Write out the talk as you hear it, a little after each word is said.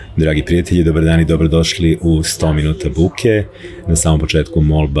Dragi prijatelji, dobar dan i dobrodošli u 100 minuta buke. Na samom početku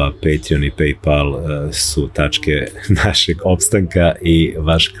molba, Patreon i PayPal su tačke našeg opstanka i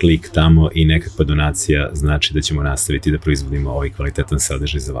vaš klik tamo i nekakva donacija znači da ćemo nastaviti da proizvodimo ovaj kvalitetan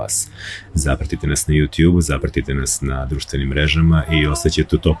sadržaj za vas. Zapratite nas na YouTube, zapratite nas na društvenim mrežama i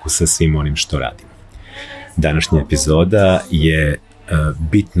ostaćete u toku sa svim onim što radimo. Današnja epizoda je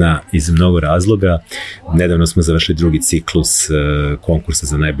bitna iz mnogo razloga. Nedavno smo završili drugi ciklus konkursa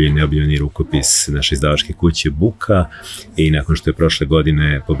za najbolji neobjavljeni rukopis naše izdavačke kuće Booka i nakon što je prošle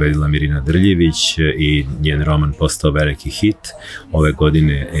godine pobedila Mirina Drljević i njen roman postao veliki hit, ove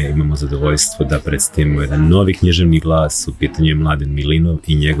godine imamo zadovoljstvo da predstavimo jedan novi književni glas. U pitanju je Mladen Milinov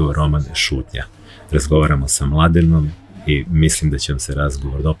i njegov roman Šutnja. Razgovaramo sa Mladenom i mislim da će vam se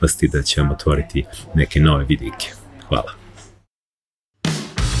razgovor dopasti, da će vam otvoriti neke nove vidike. Hvala.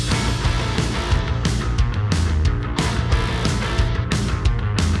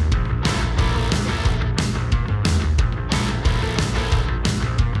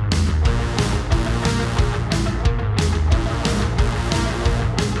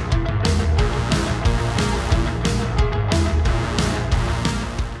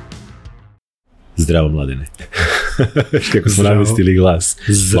 Zdravo, Mladene. Kako smo namestili glas.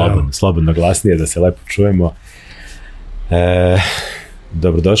 Slobodno glasnije, da se lepo čujemo.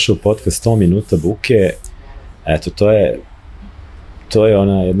 Dobrodošao u podcast 100 minuta buke. Eto, to je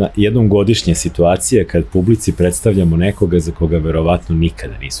ona jednom godišnja situacija kad publici predstavljamo nekoga za koga verovatno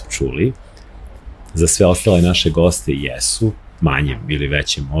nikada nisu čuli. Za sve ostale naše goste jesu, manjem ili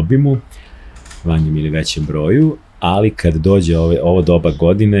većem obimu, manjem ili većem broju, ali kad dođe ovo doba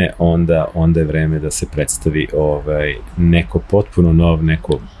godine, onda je vreme da se predstavi neko potpuno nov,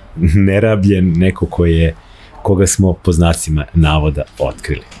 neko nerabljen, neko koga smo po znacima navoda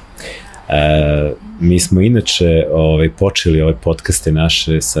otkrili. Mi smo inače počeli ove podcaste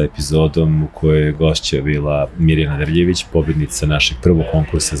naše sa epizodom u kojoj je gošća bila Mirina Drljević, pobednica našeg prvog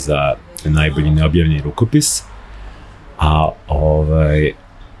konkursa za najbolji neobjavljeni rukopis.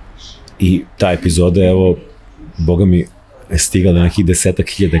 I ta epizoda je boga mi stigla do nekih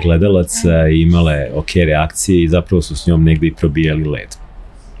 10.000 gledalaca i imale ok reakcije i zapravo su s njom negde i probijali led.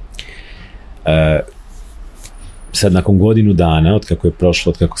 Sad nakon godinu dana, od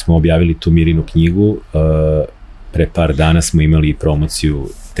kako smo objavili tu Mirinu knjigu, pre par dana smo imali i promociju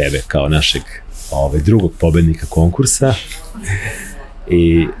tebe kao našeg drugog pobednika konkursa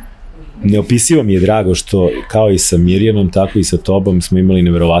i neopisivo mi je drago što kao i sa Mirjanom, tako i sa tobom smo imali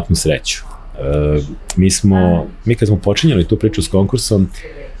neverovatnu sreću. Mi kad smo počinjali tu priču s konkursom,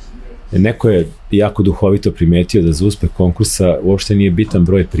 neko je jako duhovito primetio da za uspeh konkursa uopšte nije bitan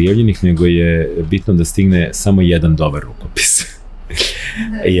broj prijavljenih, nego je bitno da stigne samo jedan dobar rukopis.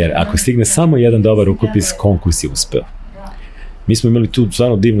 Jer ako stigne samo jedan dobar rukopis, konkurs je uspeo. Mi smo imali tu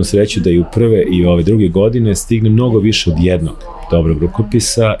stvarno divnu sreću da i u prve i ove druge godine stigne mnogo više od jednog dobrog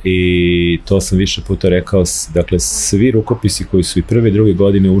rukopisa i to sam više puta rekao, dakle svi rukopisi koji su i prve i druge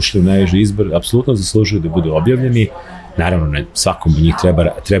godine ušli u najveći izbor apsolutno zaslužuju da budu objavljeni. Naravno, svakom od njih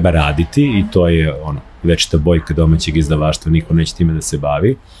treba raditi i to je večita boljka domaćeg izdavaštva, niko neće time da se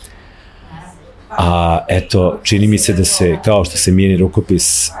bavi. A eto, čini mi se da se, kao što se Mirini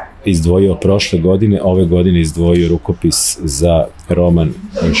rukopis izdvojio prošle godine, ove godine izdvojio rukopis za roman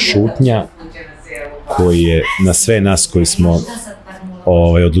Šutnja, koji je na sve nas koji smo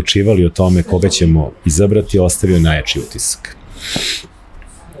odlučivali o tome koga ćemo izabrati, ostavio najjači utisak.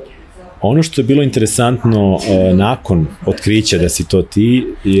 Ono što je bilo interesantno nakon otkrića da si to ti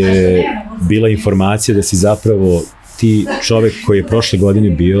je bila informacija da si zapravo ti čovek koji je prošle godine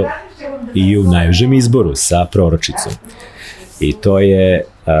bio i u najvežem izboru sa proročicom. I to je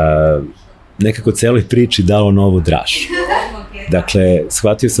nekako celoj priči dalo novu draž. Dakle,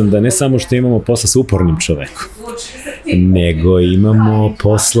 shvatio sam da ne samo što imamo posla sa upornim čovekom, nego imamo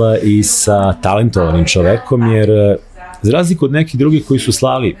posla i sa talentovanim čovekom, jer za razliku od nekih drugih koji su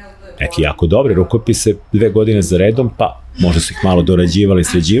slali neke jako dobre rukopise 2 godine za redom, pa možda su ih malo dorađivali,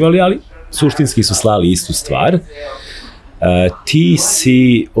 sređivali, ali suštinski su slali istu stvar, ti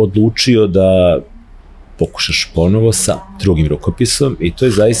si odlučio da pokušaš ponovo sa drugim rukopisom i to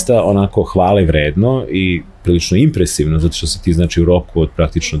je zaista onako hvale vredno i prilično impresivno, zato što si ti znači u roku od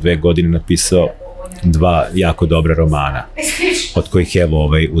praktično 2 godine napisao 2 jako dobra romana, od kojih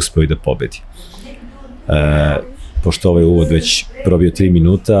evo uspeo i da pobedi. Pošto ovaj uvod već probio 3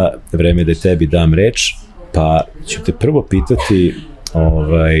 minuta, vreme da tebi dam reč, pa ću te prvo pitati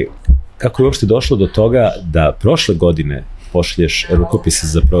kako je uopšte došlo do toga da prošle godine pošalješ rukopise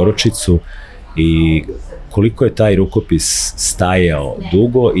za proročicu i koliko je taj rukopis stajao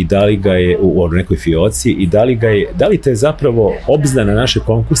dugo i da li ga je u nekoj fioci i da li te je zapravo obznana našeg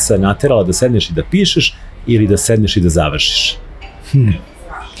konkursa naterala da sedneš i da pišeš ili da sedneš i da završiš?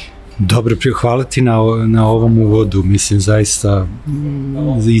 Dobro, hvala ti na ovom uvodu, mislim zaista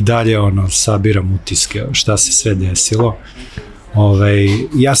i dalje sabiram utiske šta se sve desilo.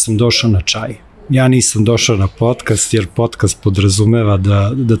 Ja sam došao na čaj. Ja nisam došao na podcast, jer podcast podrazumeva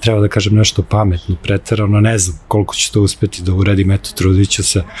da treba da kažem nešto pametno, preterano, ne znam koliko ću to uspeti da uradim, eto, trudit ću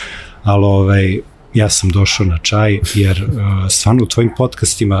se, ali ja sam došao na čaj, jer stvarno u tvojim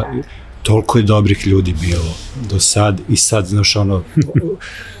podcastima toliko je dobrih ljudi bilo do sad i sad, znaš,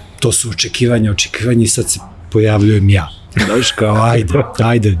 to su očekivanja i sad se pojavljujem ja. Znaš, kao,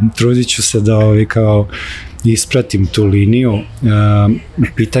 ajde, trudit ću se da kao ispratim tu liniju.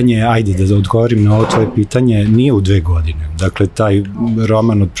 Pitanje je, ajde da odgovorim na ovo tvoje pitanje, nije u 2 godine. Dakle, taj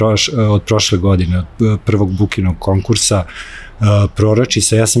roman od prošle godine, od prvog Bukinog konkursa,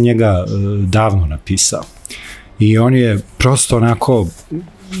 Proročica, ja sam njega davno napisao. I on je prosto onako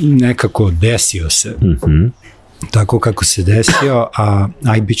nekako desio se. Tako kako se desio, a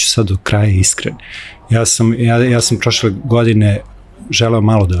bit ću sad do kraja iskren. Ja sam prošle godine želeo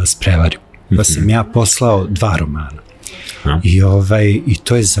malo da vas prevarim, pa sam ja poslao 2 romana. I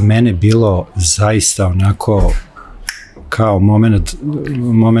to je za mene bilo zaista onako kao moment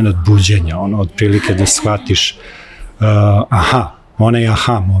buđenja, otprilike da shvatiš onaj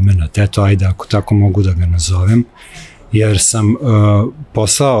moment, eto, ajde, ako tako mogu da ga nazovem, jer sam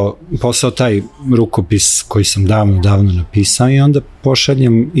poslao taj rukopis koji sam davno napisao i onda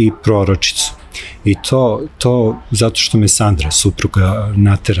pošaljem i Proročicu. I to zato što me Sandra, supruga,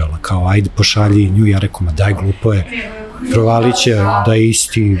 naterala, kao ajde pošalji nju, ja rekao, ma daj, glupo je, provalit će da je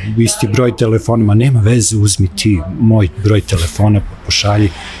isti broj telefona, ma nema veze, uzmi ti moj broj telefona pa pošalji.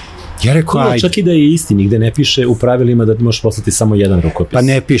 Ja rekao, ajde. Čak i da je isti, nigde ne piše u pravilima da možeš poslati samo jedan rukopis. Pa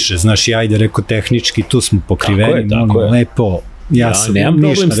ne piše, znaš, i ajde, rekao, tehnički, tu smo pokriveni, tako je. Lepo. Ja nemam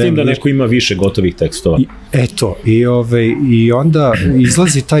problem s tim da neko ima više gotovih tekstova. Eto, i onda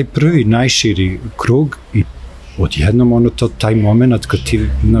izlazi taj prvi najširi krug i odjednom taj moment kad ti,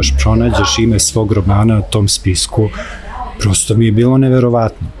 znaš, pronađeš ime svog romana na tom spisku, prosto mi je bilo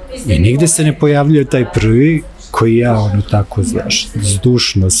neverovatno. I nigde se ne pojavljuje taj prvi koji ja tako, znaš,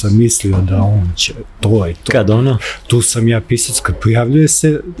 zdušno sam mislio da on će, to je to. Kad Tu sam ja pisac, kad pojavljuje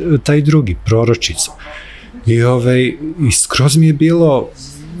se taj drugi, Proročica. I skroz mi je bilo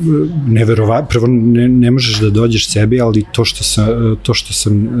neverovatno, prvo ne možeš da dođeš sebi, ali to što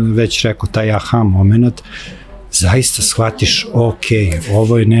sam već rekao, taj moment, zaista shvatiš, ok,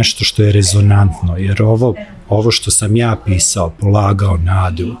 ovo je nešto što je rezonantno, jer ovo što sam ja pisao, polagao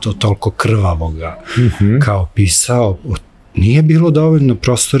nadu, to toliko krvavoga, kao pisao, nije bilo dovoljno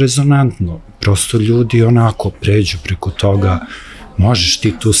prosto rezonantno, prosto ljudi onako pređu preko toga, možeš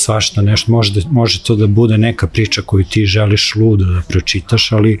ti tu svašta nešto, može to da bude neka priča koju ti želiš ludo da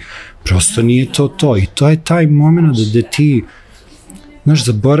pročitaš, ali prosto nije to. I to je taj moment da ti, znaš,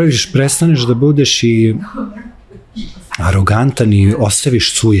 zaboraviš, prestaneš da budeš i arogantan i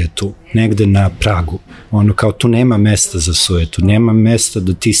ostaviš sujetu negde na pragu. Kao tu nema mesta za sujetu, nema mesta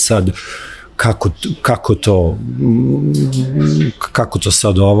da ti sad kako to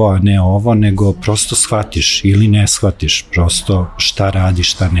sad ovo, a ne ovo, nego prosto shvatiš ili ne shvatiš, prosto šta radi,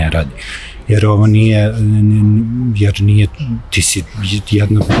 šta ne radi. Jer ovo nije, ti si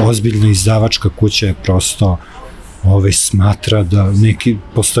jedna ozbiljna izdavačka kuća je prosto smatra da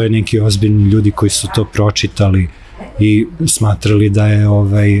postoje neki ozbiljni ljudi koji su to pročitali i smatrali da je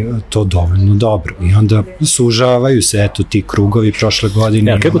to dovoljno dobro. I onda sužavaju se, eto, ti krugovi prošle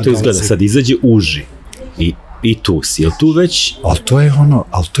godine. Kako to izgleda? Sad izađe uži i tu si, jel tu već?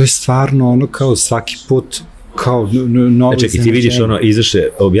 Ali to je stvarno kao svaki put, kao novo znači, i ti vidiš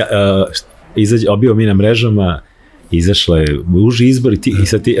obio mi na mrežama, izašla je uži izbor i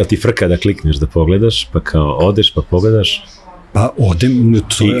sad ti frka da klikneš da pogledaš, pa kao odeš pa pogledaš. Pa odem,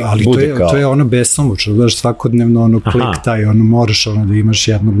 ali to je besomučno, daš svakodnevno klik taj, moraš da imaš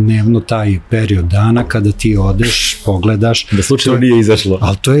jednodnevno taj period dana kada ti odeš, pogledaš. Da slučajno nije izašlo.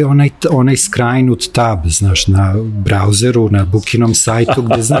 Ali to je onaj skrajnut tab, znaš, na brauzeru, na Bookinom sajtu,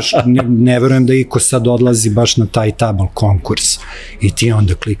 gde, znaš, ne verujem da iko sad odlazi baš na taj tab, ali konkurs. I ti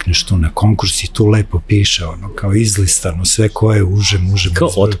onda klikneš tu na konkurs i tu lepo piše, kao izlistano, sve koje je uže. Kao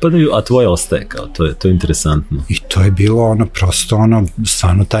otpadaju, a tvoje ostaje, kao, to je interesantno. I to je bilo prosto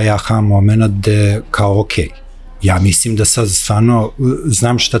stvarno taj moment gde kao okej, ja mislim da sad stvarno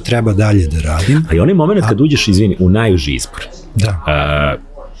znam šta treba dalje da radim. A i onaj moment kad uđeš, izvini, u najuži izbor. Da.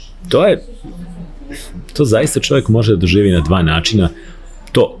 To zaista čovjek može da doživi na 2 načina.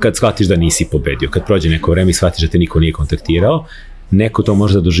 to kad shvatiš da nisi pobedio, kad prođe neko vreme i shvatiš da te niko nije kontaktirao, neko to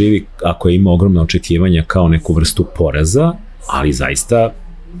može da doživi ako je imao ogromna očekivanja kao neku vrstu poraza, ali zaista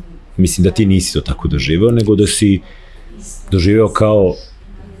mislim da ti nisi to tako doživeo, nego da si doživeo kao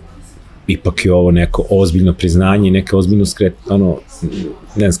ipak je ovo neko ozbiljno priznanje i neke ozbiljno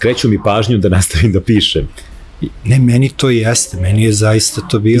skreću mi pažnju da nastavim da pišem. Ne, meni to jeste, meni je zaista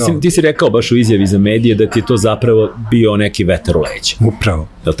to bio... Ti si rekao baš u izjavi za medije da ti je to zapravo bio neki vetar u leđa. Upravo,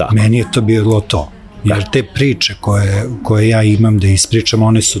 meni je to bilo to. Jer te priče koje ja imam da ispričam,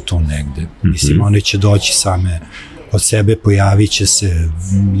 one su tu negde. Mislim, one će doći same od sebe, pojavit će se,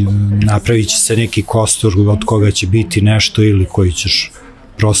 napravit će se neki kostur od koga će biti nešto ili koji ćeš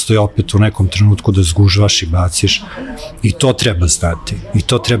prosto je opet u nekom trenutku da zgužvaš i baciš i to treba znati. I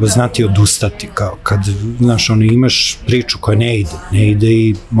to treba znati odustati. Kao kad, znaš, imaš priču koja ne ide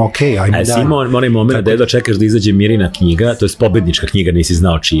i okej, ajmo dalje. Si imao onaj moment da jedva čekaš da izađe Mirina knjiga, to je pobednička knjiga, nisi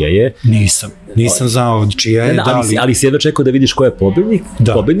znao čija je? Nisam znao čija je. Ali si jedva čekao da vidiš ko je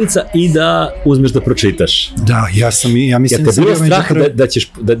pobednica i da uzmeš da pročitaš. Da, ja mislim da... Jer te bilo strah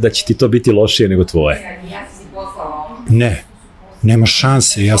da će ti to biti lošije nego tvoje? Ne. Nema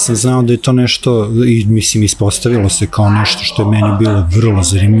šanse, ja sam znao da je to nešto i mislim ispostavilo se kao nešto što je meni bilo vrlo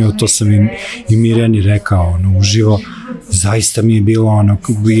zanimljivo, to sam i Mirjani rekao uživo, zaista mi je bilo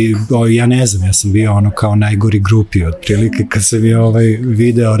ja ne znam, ja sam bio kao najgori grupi otprilike kad sam je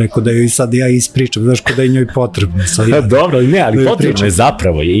video, rekao da joj sad ja ispričam, znaš ko da je njoj potrebno. Dobro, ali potrebno je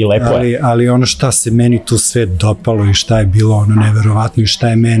zapravo i lepo je. Ali ono šta se meni tu sve dopalo i šta je bilo neverovatno i šta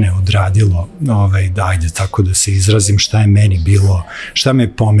je mene odradilo, ajde tako da se izrazim, šta je meni bilo, šta me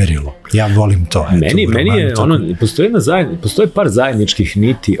je pomerilo. Ja volim to. Meni je, postoje par zajedničkih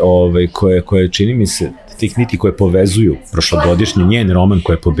niti koje čini mi se, tih niti koje povezuju prošlogodišnji njen roman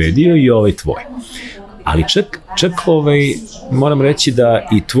koji je pobedio i ovaj tvoj. Ali čak moram reći da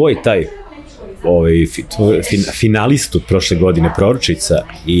i tvoj taj finalist od prošle godine, Proročica,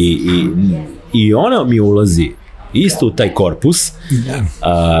 i ona mi ulazi isto u taj korpus.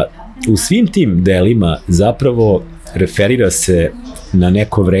 U svim tim delima zapravo referira se na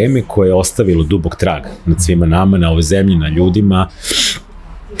neko vreme koje je ostavilo dubok trag nad svima nama, na ovoj zemlji, na ljudima.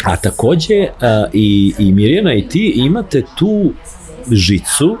 A takođe i Mirjana i ti imate tu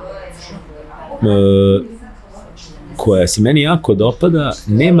žicu koja se meni jako dopada,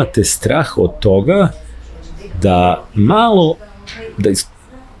 nemate strah od toga da malo,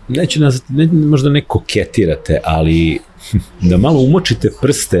 neću možda ne koketirate, ali da malo umočite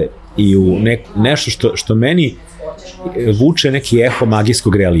prste i u nešto što meni vuče neki eho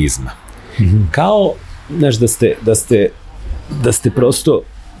magijskog realizma. Kao, znaš, da ste prosto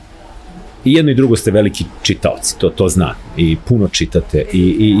i jedno i drugo ste veliki čitaoci, to znam, i puno čitate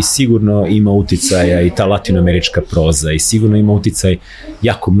i sigurno ima uticaja i ta latinoamerička proza i sigurno ima uticaj,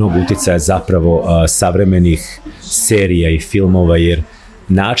 jako mnogo uticaja zapravo savremenih serija i filmova, jer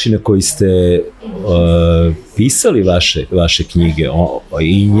način na koji ste pisali vaše knjige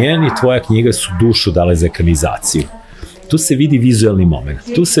i njen i tvoja knjiga su dušu dale za ekranizaciju. Tu se vidi vizualni moment,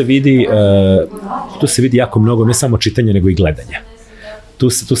 tu se vidi jako mnogo ne samo čitanja nego i gledanja.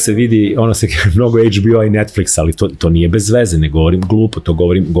 Tu se vidi, mnogo HBO i Netflix, ali to nije bez veze, ne govorim glupo, to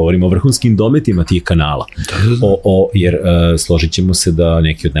govorim o vrhunskim dometima tih kanala. Jer složit ćemo se da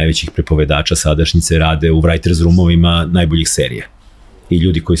neki od najvećih prepovedača sadašnjice rade u writers roomovima najboljih serija. I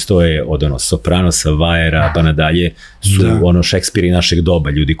ljudi koji stoje od Sopranosa, Vajera, pa nadalje, su Šekspiri našeg doba,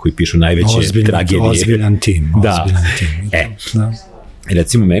 ljudi koji pišu najveće tragedije. Ozbiljan tim.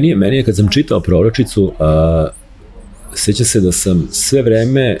 Recimo, meni je kad sam čitao Proročicu, sjeća se da sam sve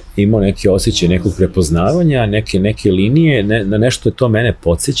vreme imao neki osjećaj nekog prepoznavanja, neke linije, na nešto je to mene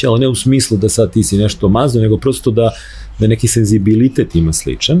podsjećalo, ne u smislu da sad ti si nešto mazno, nego prosto da neki senzibilitet ima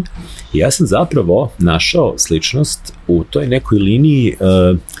sličan. I ja sam zapravo našao sličnost u toj nekoj liniji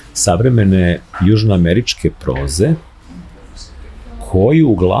savremene južnoameričke proze koju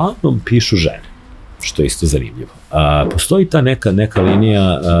uglavnom pišu žene, što je isto zanimljivo. Postoji ta neka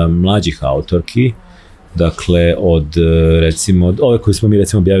linija mlađih autorki, dakle, od ove koje smo mi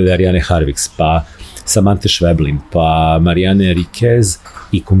recimo objavili, Ariane Harviks, pa Samanthe Schweblin, pa Marijane Riquez,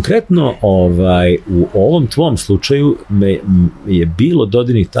 i konkretno u ovom tvom slučaju je bilo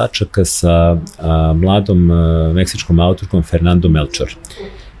dodirnih tačaka sa mladom meksičkom autorkom Fernando Melchor.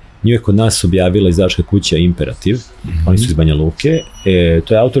 Nju je kod nas objavila izdavačka kuća Imperativ, oni su iz Banja Luke,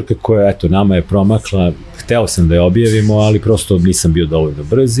 to je autorka koja, nama je promakla, hteo sam da je objavimo, ali prosto nisam bio dovoljno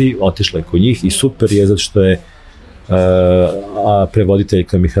brzi, otišla je kod njih i super je zato što je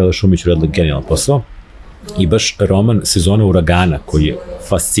prevoditeljka Mihajla Šumić uradila genijalan posao i baš roman Sezona uragana, koji je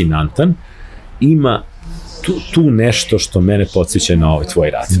fascinantan, ima tu nešto što mene podsjeća na ovaj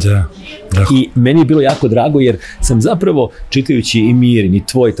tvoj rad. Da. I meni je bilo jako drago jer sam zapravo, čitajući i Mirin i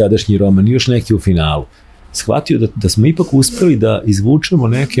tvoj tadašnji roman i još neki u finalu, shvatio da smo ipak uspeli da izvučemo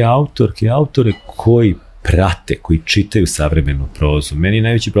neke autore koji prate, koji čitaju savremenu prozu. Meni je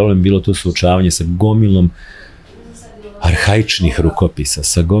najveći problem bilo to suočavanje sa gomilom arhaičnih rukopisa,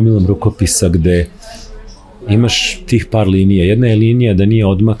 sa gomilom rukopisa gde imaš tih par linija. Jedna je linija da nije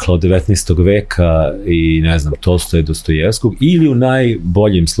odmakla od 19. veka i, ne znam, Tolstoja, Dostojevskog, ili u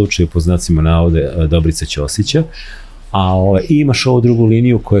najboljem slučaju, po znacima navode, Dobrice Ćosića, a imaš ovu drugu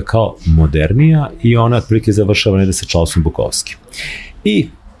liniju koja je kao modernija i ona otprilike završava negde sa Charlesom Bukowski. I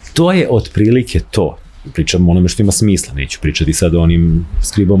to je otprilike to. Pričam o onome što ima smisla, neću pričati sad o onim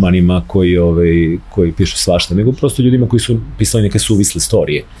skribomanima koji pišu svašta, nego prosto ljudima koji su pisali neke suvisle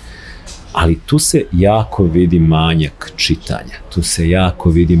storije. Ali tu se jako vidi manjak čitanja, tu se jako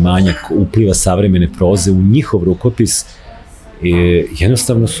vidi manjak upliva savremene proze u njihov rukopis.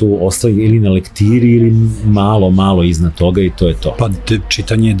 Jednostavno su ostali ili na lektiri ili malo iznad toga i to je to. Pa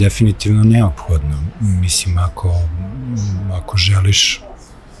čitanje je definitivno neophodno. Mislim, ako želiš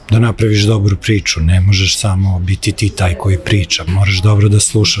da napraviš dobru priču, ne možeš samo biti ti taj koji priča, moraš dobro da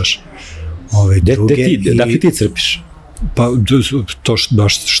slušaš ove druge. Dakle ti crpiš? Pa to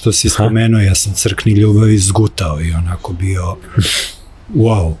što si spomenuo, ja sam Crkni ljubavi zgutao i onako bio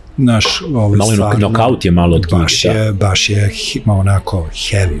wow, naš stvarno nokaut je malo od knjiga. Baš je onako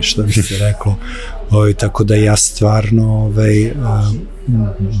heavy, što bi se reklo. Tako da ja stvarno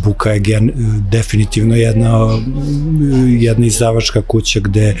Booka je definitivno jedna izdavačka kuća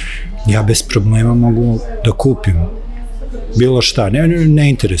gde ja bez problema mogu da kupim bilo šta, ne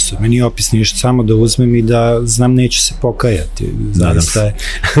interesuje, meni je opis ništa, samo da uzmem i da znam neću se pokajati. Nadam se.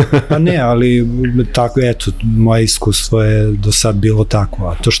 Pa ne, ali tako, eto, moje iskustvo je do sad bilo tako,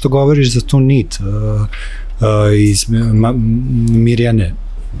 a to što govoriš za tu nit iz Mirjane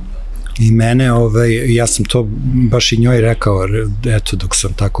i mene, ja sam to baš i njoj rekao, eto, dok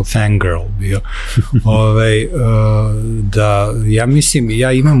sam tako fangirl bio, da ja mislim,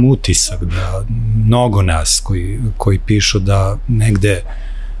 ja imam utisak da mnogo nas koji pišu da negde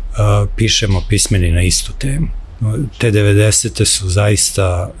pišemo pismeni na istu temu. Te 90. su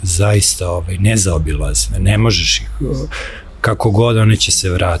zaista nezaobilazne, ne možeš ih, kako god one će se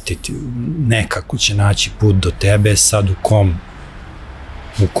vratiti, nekako će naći put do tebe, sad u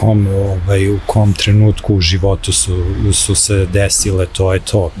kom trenutku u životu su se desile, to je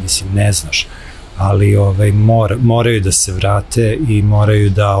to, mislim, ne znaš, ali moraju da se vrate i moraju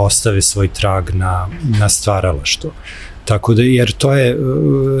da ostave svoj trag na stvaralaštvo. Tako da, jer to je,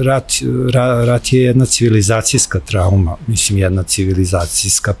 rat je jedna civilizacijska trauma, mislim, jedna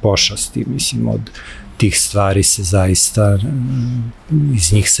civilizacijska pošast i mislim, od tih stvari se zaista,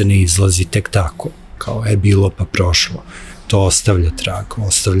 iz njih se ne izlazi tek tako, kao je bilo pa prošlo. To ostavlja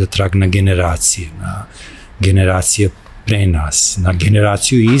trag na generacije pre nas, na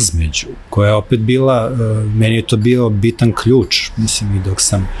generaciju između, koja je opet bila, meni je to bio bitan ključ, mislim, i dok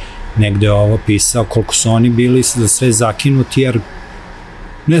sam negde ovo pisao, koliko su oni bili za sve zakinuti, jer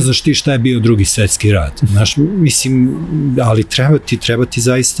ne znaš ti šta je bio Drugi svetski rat, znaš, mislim, ali treba ti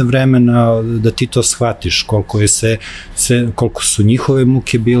zaista vremena da ti to shvatiš, koliko su njihove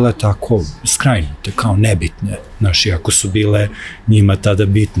muke bile tako skrajnute, kao nebitne, znaš, iako su bile njima tada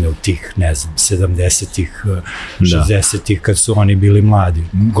bitne u tih, ne znam, 70-ih, 60-ih, kad su oni bili mladi,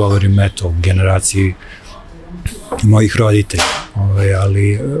 govorim, eto, o generaciji mojih roditelja,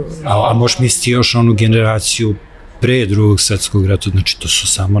 a možeš misliti još onu generaciju pre Drugog svetskog rata, znači to su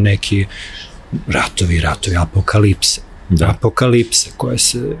samo neki ratovi, apokalipse koje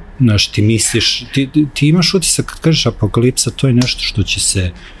se, znaš, ti misliš, ti imaš utisak kad kažeš apokalipsa, to je nešto što će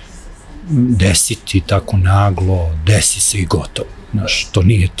se desiti tako naglo, desi se i gotovo, znaš, to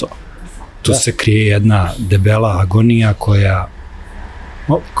nije to. Tu se krije jedna debela agonija koja,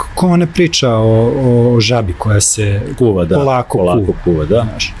 ko ona priča o žabi koja se polako kuva,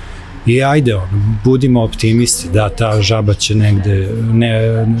 znaš. I ajde, budimo optimisti da ta žaba će negde,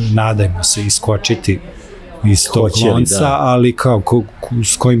 nadajmo se, iskočiti iz tog lonca, ali kao,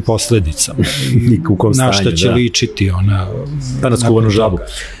 s kojim posledicama, na šta će ličiti ona... Pa na skuvanu žabu.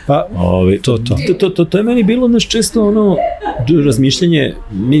 Pa, to je meni bilo često ono razmišljanje,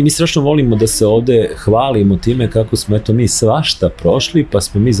 mi strašno volimo da se ovde hvalimo time kako smo, eto, mi svašta prošli, pa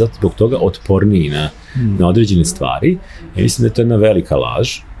smo mi zato zbog toga otporniji na određene stvari. Ja mislim da je to jedna velika laž,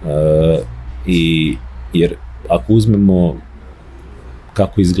 jer ako uzmemo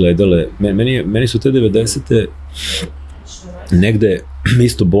kako izgledale, meni su te 90. negde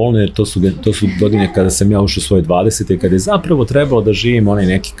isto bolne, to su godine kada sam ja ušao u svoje 20. kada je zapravo trebalo da živim onaj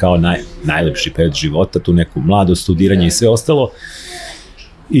neki kao najlepši period života, tu neku mladost, studiranje i sve ostalo,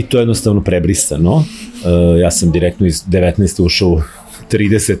 i to je jednostavno prebrisano. Ja sam direktno iz 19. ušao u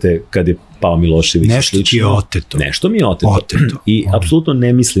 30. kad je pao Milošević. Nešto ti je oteto. Nešto mi je oteto. I apsolutno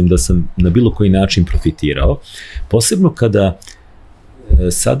ne mislim da sam na bilo koji način profitirao. Posebno kada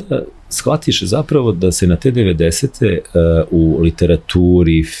sada shvatiš zapravo da se na te 90. U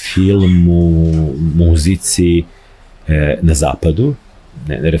literaturi, filmu, muzici na zapadu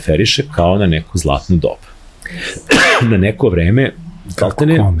ne referiše kao na neku zlatnu dobu. Na neko vreme,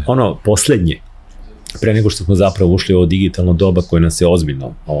 ono poslednje, pre nego što smo zapravo ušli u ovo digitalno doba koje nas je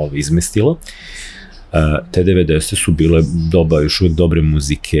ozbiljno izmestilo, te 90. su bile doba još uvijek dobre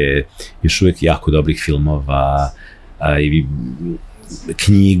muzike, još uvijek jako dobrih filmova, i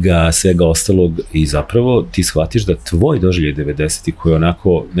knjiga, svega ostalog, i zapravo ti shvatiš da tvoj doživljaj 90. koji je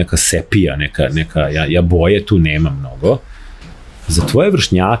onako neka sepija, ja boje tu nema mnogo, za tvoje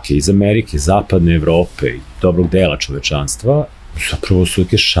vršnjake iz Amerike, zapadne Evrope i dobrog dela čovečanstva, zapravo su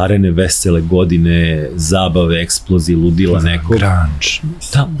neke šarene, vesele godine, zabave, eksplozije, ludila nekog. Grunge.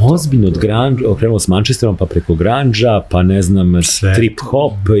 Da, ozbiljno od grunge, okrenulo s Manchesterom, pa preko grunge-a, pa ne znam, trip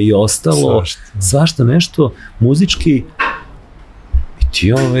hop i ostalo, svašta nešto, muzički, i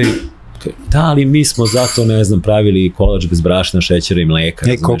ti da, ali mi smo zato, ne znam, pravili kolač bez brašna, šećera i mleka.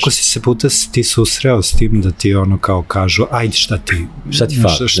 Koliko si se puta ti susreo s tim da ti ono kao kažu, ajde šta ti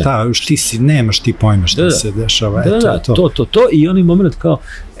fali, ti si, nemaš ti pojma šta se dešava, to i onaj moment kao,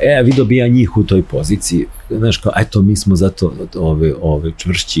 vidio bi ja njih u toj poziciji, znaš kao, eto, mi smo zato ove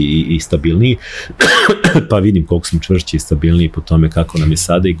čvršći i stabilniji, pa vidim koliko smo čvršći i stabilniji po tome kako nam je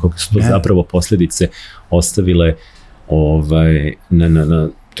sada i koliko su to zapravo posledice ostavile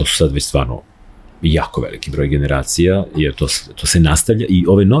to su sad već stvarno jako veliki broj generacija, jer to se nastavlja, i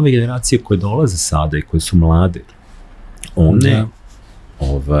ove nove generacije koje dolaze sada i koje su mlade, one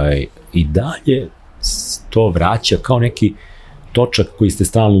i dalje to vraća kao neki točak koji ste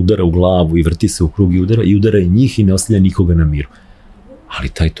stalno udara u glavu i vrti se u krug i udara i njih i ne ostavlja nikoga na miru. Ali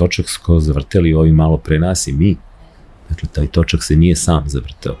taj točak su kao zavrteli ovi malo pre nas i mi. Dakle, taj točak se nije sam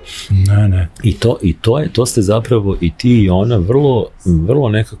zavrtao. Ne. I to ste zapravo i ti i ona vrlo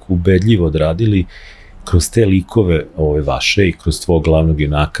nekako ubedljivo odradili kroz te likove vaše i kroz tvog glavnog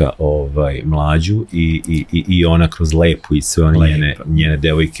junaka Mlađu i ona kroz Lepu i sve one njene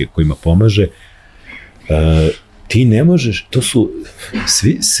devojke kojima pomaže. Ti ne možeš, to su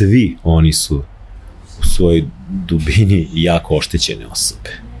svi oni su u svojoj dubini jako oštećene osobe.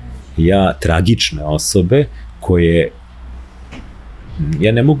 Tragične osobe koje,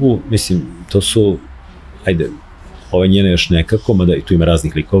 ja ne mogu, mislim, to su, ajde, ove njene još nekako, mada i tu ima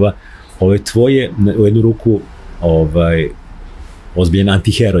raznih likova, ove tvoje, u jednu ruku, ozbiljen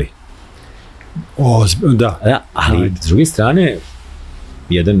antiheroj. Da. Ali, s druge strane,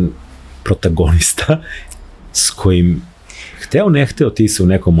 jedan protagonista s kojim, hteo ne hteo, ti se u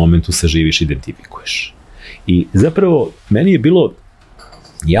nekom momentu saživiš, identifikuješ. I zapravo, meni je bilo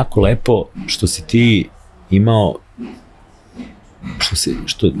jako lepo što si ti imao,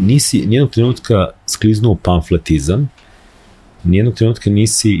 što nisi nijednog trenutka skliznuo u pamfletizam, nijednog trenutka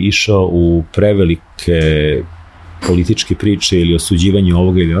nisi išao u prevelike političke priče ili osuđivanje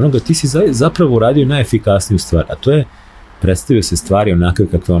ovoga ili onoga, ti si zapravo uradio najefikasniju stvar, a to je predstavio se stvari onakve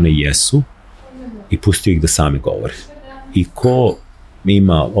kakve one jesu i pustio ih da same govore. I ko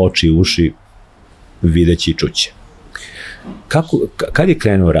ima oči i uši, videći i čuće. Kad je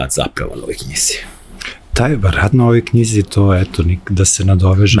krenuo rad zapravo na ovoj knjizi? Taj rad na ovoj knjizi, to eto, da se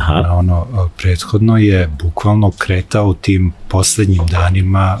nadovežem na ono prethodno, je bukvalno kretao u tim poslednjim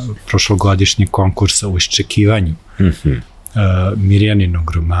danima prošlogodišnjeg konkursa u iščekivanju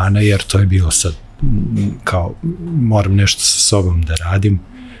Mirjaninog romana, jer to je bilo sad kao, moram nešto sa sobom da radim,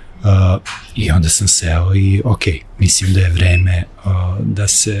 i onda sam seo i mislim da je vreme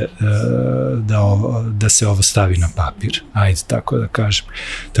da se ovo stavi na papir, ajde tako da kažem.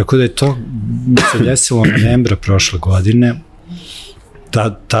 Tako da je to se desilo novembra prošle godine,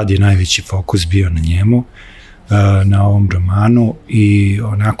 tad je najveći fokus bio na njemu, na ovom romanu, i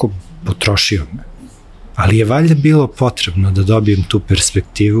onako potrošio me. Ali je valjda bilo potrebno da dobijem tu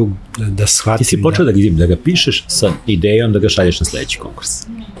perspektivu, da shvatim. Ti si počeo da ga pišeš sa idejom da ga šalješ na sledeći konkurs?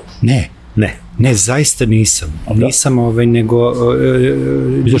 Ne, zaista nisam. Nisam nego...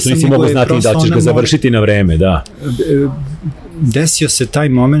 Zašto nisi mogo znati da ćeš ga završiti na vreme, da. Desio se taj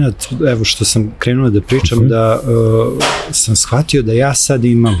moment, evo što sam krenuo da pričam, da sam shvatio da ja sad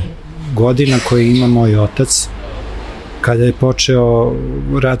imam godina koje ima moj otac kada je počeo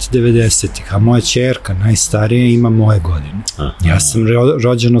rat 90-ih, a moja ćerka, najstarija, ima moje godine. Ja sam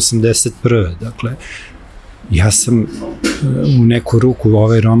rođen 81. Dakle, ja sam u neku ruku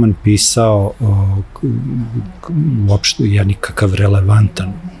ovaj roman pisao uopšte ja nikakav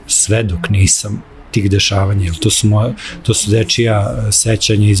relevantan svedok nisam tih dešavanja, jer to su dečija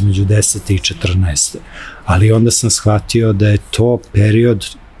sećanja između 10. i 14. Ali onda sam shvatio da je to period,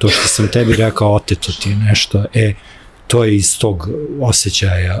 to što sam tebi rekao, oteto ti je nešto, to je iz tog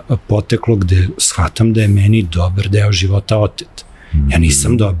osjećaja poteklo gde shvatam da je meni dobar deo života otet. Ja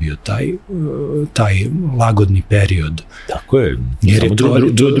nisam dobio taj lagodni period. Tako je. Jer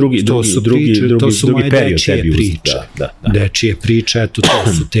je to su moje dečije priče. Dečije priče, eto,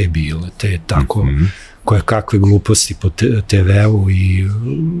 to su te bile, te tako koje kakve gluposti po TV-u i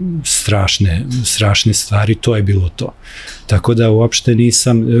strašne stvari, to je bilo to. Tako da uopšte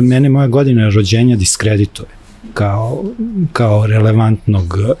nisam, mene moja godina rođenja diskredituje kao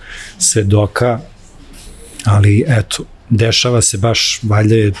relevantnog svedoka, ali eto, dešava se baš,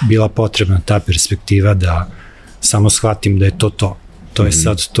 valjda je bila potrebna ta perspektiva da samo shvatim da je to. To je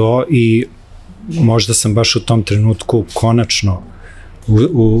sad to i možda sam baš u tom trenutku konačno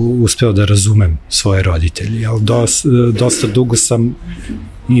uspeo da razumem svoje roditelje, ali dosta dugo sam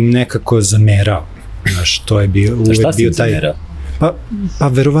im nekako zamerao. Znaš, to je uvek bio taj... Pa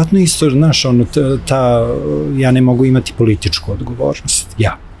verovatno isto, znaš, ja ne mogu imati političku odgovornost.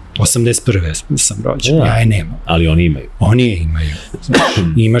 Ja. 81. sam rođen, ja je nemam. Ali oni imaju. Oni je imaju. Znaš,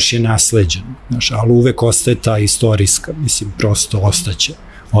 imaš je nasleđen, znaš, ali uvek ostaje ta istorijska, mislim, prosto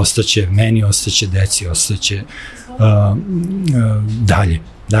ostaće meni, ostaće deci, ostaće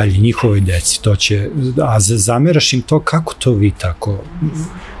dalje, njihovoj deci, to će, a zameraš im to, kako to vi tako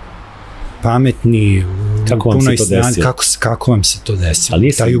pametni, punoj snagi, kako vam se to desilo?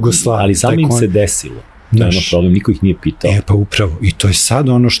 Ta Jugoslavija. Ali samo im se desilo. To je ono problem, niko ih nije pitao. Pa upravo, i to je sad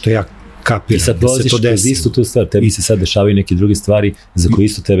ono što ja kapiram. I sad dolaziš kroz istu tu stvar, tebi se sad dešavaju neke druge stvari za koje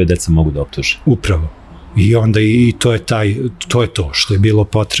isto tebe deca mogu da optuže. Upravo. I onda i to je to što je bilo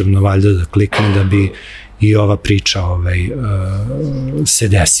potrebno valjda da klikne da bi i ova priča se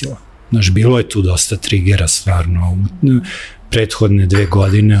desila. Znaš, bilo je tu dosta trigera stvarno. Prethodne 2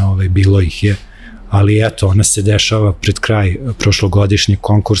 godine bilo ih je. Ali eto, ona se dešava pred kraj prošlogodišnjeg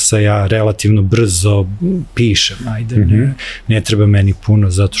konkursa, ja relativno brzo pišem, ne treba meni puno,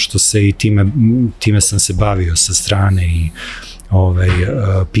 zato što se i time sam se bavio sa strane i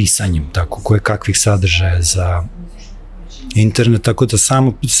pisanjem, tako koje kakvih sadržaja za internet, tako da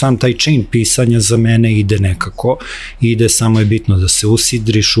sam taj čin pisanja za mene ide, samo je bitno da se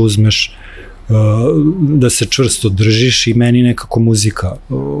usidriš, uzmeš, da se čvrsto držiš i meni nekako muzika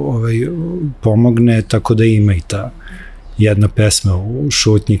pomogne, tako da ima i ta jedna pesma u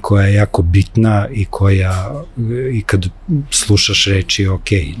šutnji koja je jako bitna i kad slušaš reči,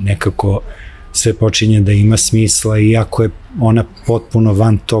 nekako sve počinje da ima smisla, iako je ona potpuno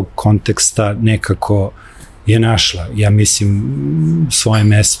van tog konteksta, nekako je našla, ja mislim, svoje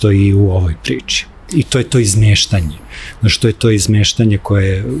mesto i u ovoj priči. I to je to izmeštanje. Znaš, to je to izmeštanje koje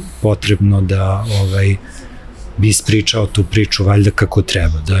je potrebno da bi ispričao tu priču valjda kako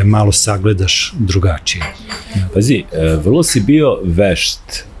treba, da je malo sagledaš drugačije. Pazi, vrlo si bio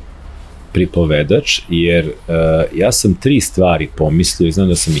vešt pripovedač, jer ja sam 3 stvari pomislio i znam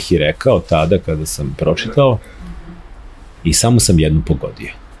da sam ih i rekao tada kada sam pročitao i samo sam jednu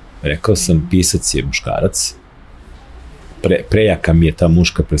pogodio. Rekao sam, pisac je muškarac, prejaka mi je ta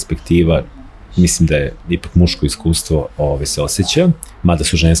muška perspektiva, mislim da je ipak muško iskustvo se osjeća, mada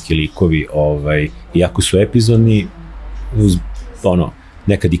su ženski likovi, iako su epizodni,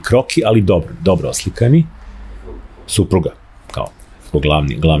 nekad i kroki, ali dobro oslikani, supruga, kao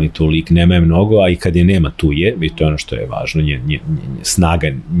glavni tu lik, nema je mnogo, a i kad je nema, tu je, i to je ono što je važno, snaga,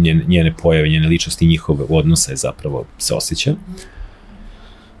 njene pojave, njene ličnosti, njihove odnose zapravo se osjeća.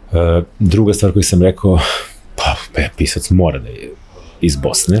 Druga stvar koju sam rekao, pisac mora da je iz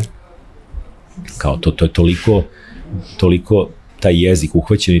Bosne, kao to je toliko taj jezik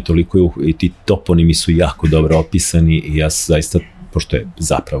uhvaćen i i ti toponimi su jako dobro opisani i ja zaista, pošto je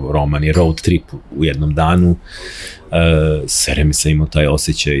zapravo roman je road trip u jednom danu, sve mi sam imao taj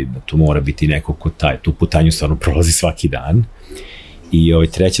osjećaj da tu mora biti neko ko tu putanju stvarno prolazi svaki dan. I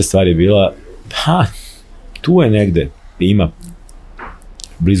treća stvar je bila, tu je negde, ima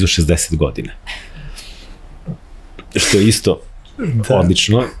blizu 60 godina. Što je isto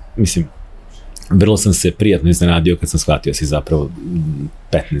odlično, mislim, vrlo sam se prijatno iznenadio kad sam shvatio si zapravo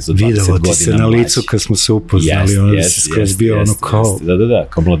 15 do 20 godina mlađi. Videlo ti se na licu kad smo se upoznali, onda si skroz bio kao... Da,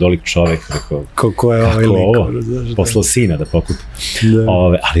 kao mladolik čovek, rekao, ko je ovaj lik? Poslao sina da pokupi.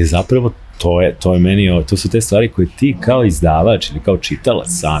 Ali zapravo to je meni, to su te stvari koje ti kao izdavač ili kao čitalac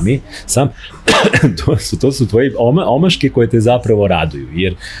sam to su tvoji omaške koje te zapravo raduju,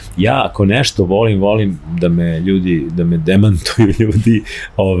 jer ja ako nešto volim da me demantuju ljudi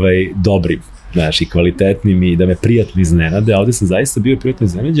dobrim, znaš, i kvalitetnim i da me prijatno iznenade, a ovde sam zaista bio prijatno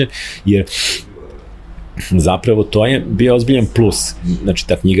iznenađen, jer zapravo to je bio ozbiljan plus, znači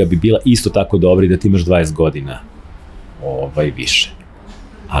ta knjiga bi bila isto tako dobra i da ti imaš 20 godina više.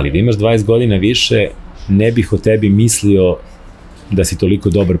 Ali da imaš 20 godina više, ne bih o tebi mislio da si toliko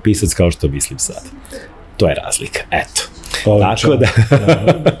dobar pisac kao što mislim sad. To je razlika, eto.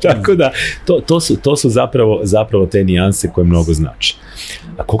 Tako da, to su zapravo te nijanse koje mnogo znači.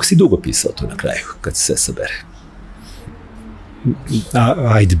 A koliko si dugo pisao to na kraju, kad se sve sabere?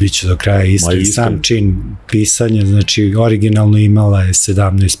 Ajde, bit ću do kraja iskren. Sam čin pisanja, znači originalno imala je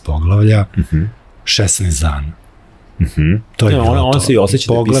 17 poglavlja, 16 dana. To je bilo to.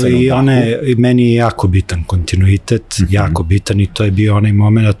 Poglavlje i meni je jako bitan kontinuitet, jako bitan, i to je bio onaj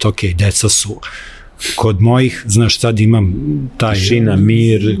moment, ok, deca su kod mojih, znaš, sad imam taj tišina,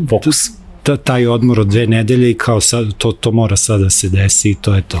 mir, fokus, taj odmor od 2 nedelje i kao sad, to mora sad da se desi i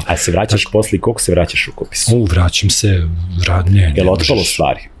to je to. A se vraćaš posle i koliko se vraćaš u kopis? Vraćam se, je li otpalo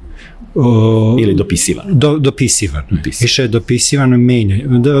stvari? Ili dopisivan? Dopisivan. Više je dopisivan, menja.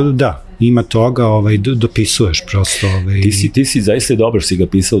 Da, ima toga, dopisuješ prosto. Ti si zaista dobro si ga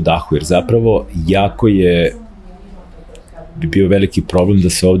pisao u dahu, jer zapravo jako bi bio veliki problem da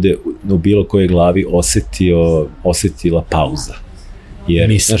se ovde u bilo kojoj glavi osetila pauza.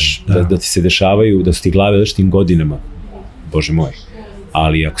 Jer, znaš, da ti se dešavaju, da su ti glave odličnim godinama, bože moj,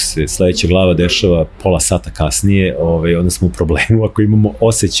 ali ako se sledeća glava dešava pola sata kasnije, onda smo u problemu ako imamo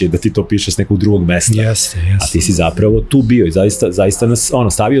osjećaj da ti to piše s nekog drugog mesta. Jeste. A ti si zapravo tu bio i zaista nas,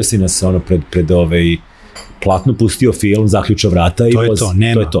 stavio si nas pred platno, pustio film, zaključao vrata i to je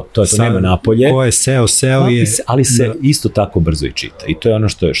to, nema napolje. Ko je seo je... Ali se isto tako brzo i čita. I to je ono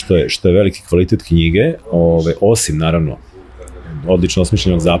što je veliki kvalitet knjige, osim, naravno, odlično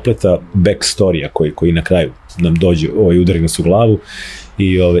osmišljenog zapleta, backstorija koji na kraju nam dođe, udari nas u glavu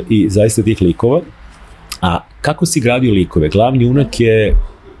i zaista tih likova. A kako si gradio likove? Glavni junak je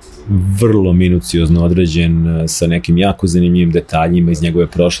vrlo minuciozno određen, sa nekim jako zanimljivim detaljima iz njegove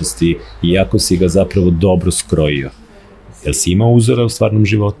prošlosti i jako si ga zapravo dobro skrojio. Jel si imao uzora u stvarnom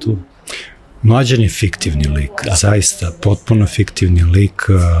životu? Mlađan je fiktivni lik, zaista, potpuno fiktivni lik.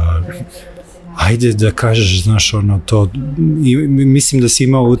 Ajde da kažeš, znaš, mislim da si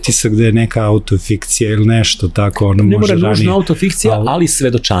imao utisak da je neka autofikcija ili nešto tako, ne mora nužno autofikcija, ali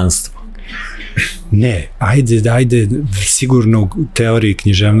svedočanstvo. Ne, ajde, sigurno u teoriji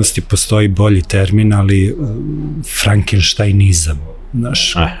književnosti postoji bolji termin, ali Frankensteinizam,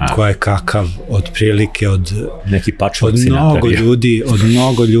 znaš, ko je kakav, otprilike od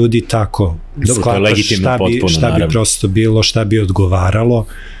mnogo ljudi tako sklataš šta bi prosto bilo, šta bi odgovaralo,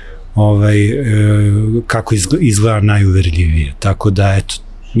 kako izgleda najuverljivije, tako da eto,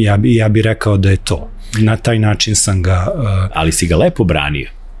 ja bi rekao da je to, na taj način sam ga... Ali si ga lepo branio,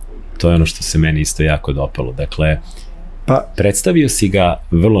 to je ono što se meni isto jako dopalo, dakle, predstavio si ga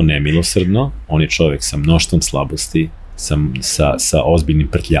vrlo nemilosrdno, on je čovek sa mnoštvom slabosti, sa ozbiljnim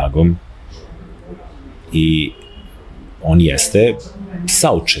prtljagom i on jeste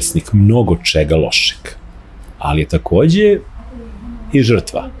saučesnik mnogo čega lošeg, ali je takođe i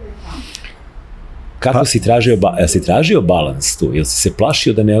žrtva. Kako si tražio balans tu? Jel si se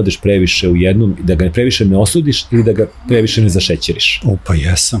plašio da ne odeš previše u jednom, da ga previše ne osudiš ili da ga previše ne zašećeriš? Pa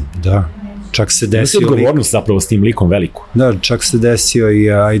jesam, da. Čak se desio lik... odgovornost zapravo s tim likom veliku. Da, čak se desio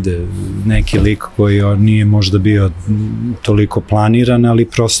i neki lik koji nije možda bio toliko planiran, ali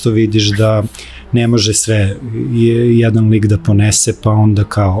prosto vidiš da ne može sve jedan lik da ponese, pa onda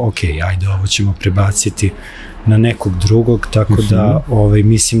kao, ok, ajde, ovo ćemo prebaciti na nekog drugog, tako da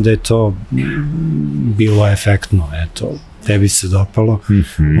mislim da je to bilo efektno, eto, tebi se dopalo,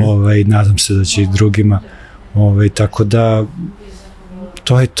 nadam se da će i drugima, tako da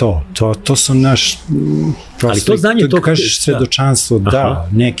to je to su naš prosto, to kažeš svedočanstvo, da,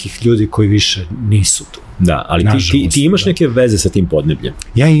 nekih ljudi koji više nisu tu. Da, ali ti imaš neke veze sa tim podnebljem?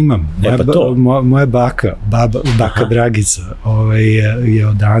 Ja imam. Moja baka Dragica je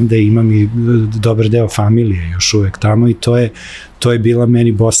odande, imam i dobar deo familije još uvek tamo i to je bila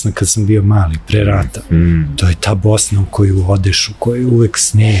meni Bosna kad sam bio mali, pre rata. To je ta Bosna u koju odeš, u kojoj je uvek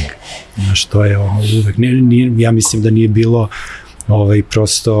sneg. Znaš, to je uvek, ja mislim da nije bilo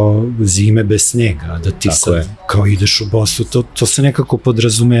prosto zime bez snega, da ti sad kao ideš u Bosnu, to se nekako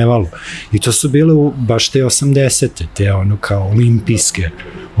podrazumevalo. I to su bile baš te 80-te, te ono kao olimpijske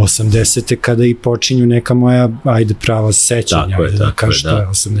 80-te, kada i počinju neka moja, ajde, prava sećanja, da kažem to je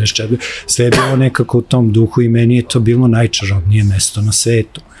 84. Sve je bilo nekako u tom duhu i meni je to bilo najčarobnije mesto na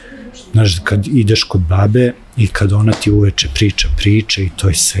svetu. Znaš, kad ideš kod babe i kad ona ti uveče priča i to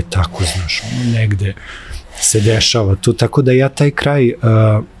je sve tako, znaš, negde se dešava tu, tako da ja taj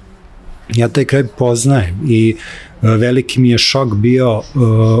kraj poznajem i veliki mi je šok bio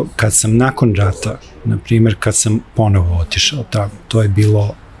kad sam nakon rata, na primjer, kad sam ponovo otišao tamo,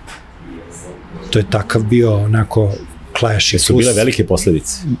 to je takav bio onako clash. Su bile velike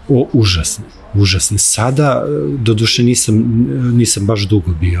posledice? Užasne. Sada, doduše, nisam baš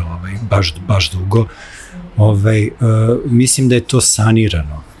dugo bio, baš dugo. Mislim da je to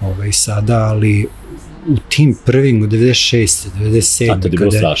sanirano sada, ali u tim prvim, u 96.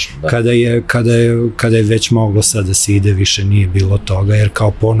 97. Kada je već moglo sad da se ide, više nije bilo toga, jer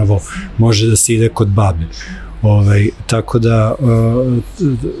kao ponovo može da se ide kod babe. Tako da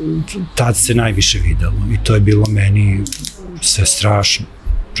tad se najviše videlo i to je bilo meni sve strašno.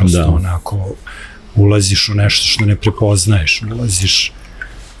 Prosto onako ulaziš u nešto što ne prepoznaješ,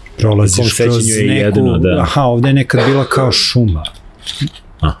 prolaziš kroz neku, ovde je nekad bila kao šuma,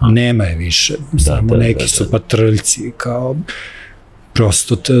 nema je više, samo neki su patrljci, kao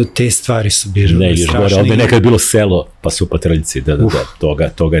prosto te stvari su bile strašne. Ovde je nekad bilo selo, pa su patrljci,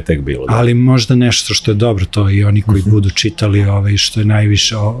 toga je tek bilo. Ali možda nešto što je dobro, to i oni koji budu čitali što je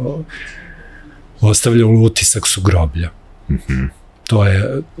najviše ostavljalo utisak su groblja. To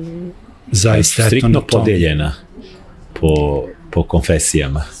je zaista striktno podeljena po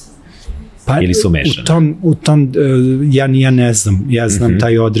konfesijama. Ili su mešane? U tom, ja ne znam, ja znam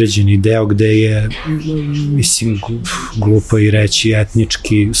taj određeni deo gde je, mislim, glupo i reći,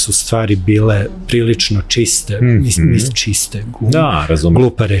 etnički su stvari bile prilično čiste, čiste,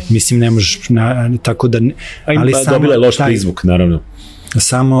 glupa reč, mislim, ne možeš, tako da, ali samo dobila je loš prizvuk, naravno.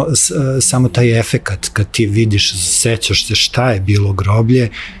 Samo taj efekat, kad ti vidiš, sećaš se šta je bilo groblje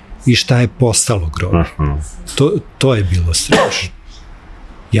i šta je postalo groblje. To je bilo strašno.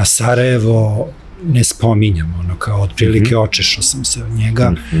 Ja Sarajevo ne spominjam, kao otprilike očešao sam se od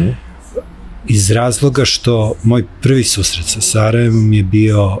njega, iz razloga što moj prvi susret sa Sarajevom je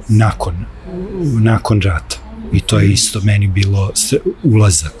bio nakon rata. I to je isto meni bilo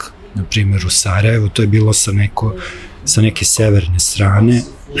ulazak, na primjer, u Sarajevo, to je bilo sa neke severne strane.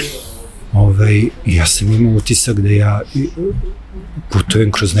 Ja sam imao utisak da ja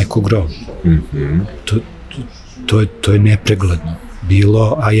putujem kroz neko groblje. To je nepregledno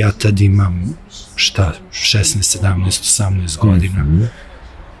bilo, a ja tad imam 16, 17, 18 godina,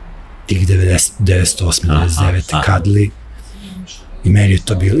 tih 98, 99 kadli, i meni je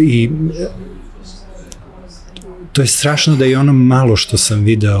to bilo, i to je strašno da i ono malo što sam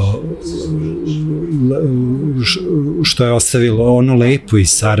video, što je ostavilo ono lepo iz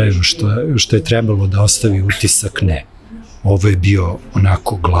Sarajeva, što je trebalo da ostavi utisak, ne. Ovo je bio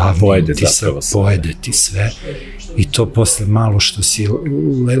onako glavni utisak, pojedeti sve. I to posle malo što si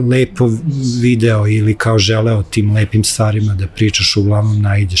lepo video ili kao želeo tim lepim stvarima da pričaš, uglavnom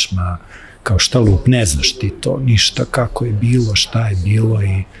najdeš kao šta lup, ne znaš ti to ništa, kako je bilo, šta je bilo,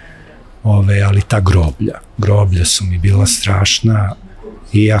 ali ta groblja su mi bila strašna,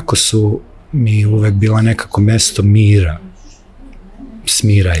 iako su mi uvek bila nekako mesto mira,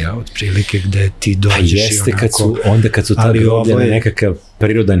 smiraja, otprilike, gde ti dođeš i onako... Onda kad su ta groblja na nekakav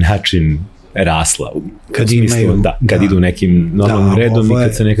prirodan način rasla, kad idu nekim normalnim redom i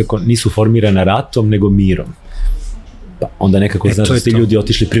kad se nekako nisu formirana ratom, nego mirom. Pa onda nekako znaš da su ti ljudi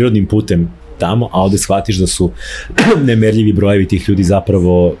otišli prirodnim putem tamo, a ovde shvatiš da su nemerljivi brojevi tih ljudi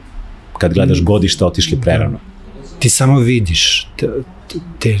zapravo, kad gledaš godišta, otišli prerano. Ti samo vidiš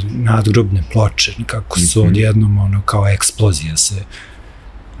te nadgrobne ploče, kako su odjednom kao eksplozija se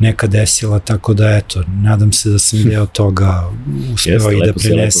neka desila, tako da eto, nadam se da sam deo toga uspeo i da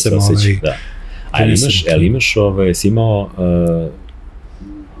prenesem A imaš, si imao,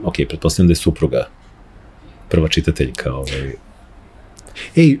 pretpostavljam da je supruga prva čitateljka.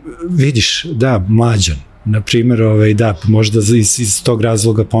 Vidiš, da, Mlađan, na primjer, da, možda iz tog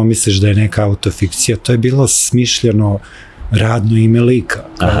razloga pomisliš da je neka autofikcija, to je bilo smišljeno radno ime lika,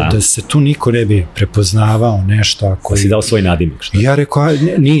 da se tu niko ne bi prepoznavao nešto ako... Si dao svoj nadimak, što? Ja rekao,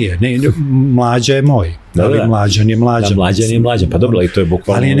 nije, Mlađa je moj, ali Mlađan je Mlađan. Da, Mlađan je Mlađan, pa dobro, i to je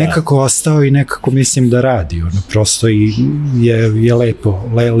bukvalno... Ali je nekako ostao i nekako mislim da radi, prosto je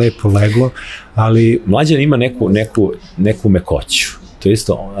lepo leglo, ali... Mlađan ima neku mekoću, to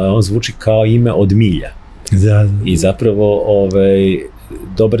isto, on zvuči kao ime od milja. I zapravo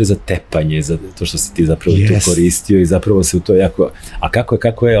dobar je za tepanje, za to što si ti zapravo tu koristio i zapravo se u to jako... A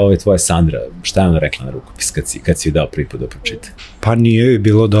kako je tvoja Sandra, šta je ona rekla na rukopis kad si joj dao prvi put da pročita? Pa nije joj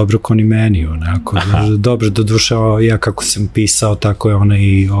bilo dobro ko ni meni, onako. Dobro, doduše, ja kako sam pisao, tako je ona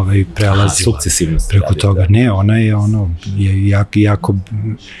i prelazila. Sukcesivno preko toga. Ne, ona je jako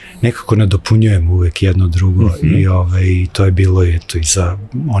nekako nadopunjujemo uvek jedno drugo i to je bilo i za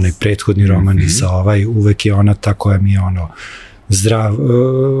onaj prethodni roman i za uvek je ona ta koja mi je zdrav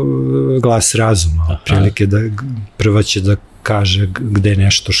glas razuma, prilike da prva će da kaže gde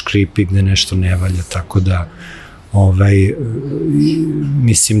nešto škripi, gde nešto ne valja, tako da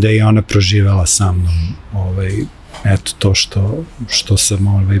mislim da je ona proživela sa mnom eto to što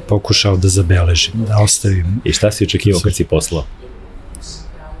sam pokušao da zabeležim, da ostavim. I šta si očekivao kad si poslao?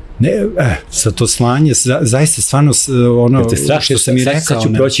 Ne, sa to slanje, zaista stvarno ono što sam i rekao. Sad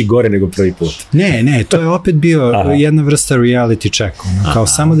ću proći gore nego prvi put. Ne, to je opet bio jedna vrsta reality check, kao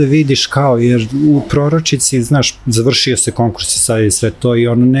samo da vidiš kao, jer u Proročici, znaš, završio se konkurs i sad je sve to i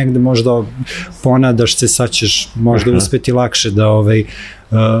ono negde možda ponadaš se, sad ćeš možda uspeti lakše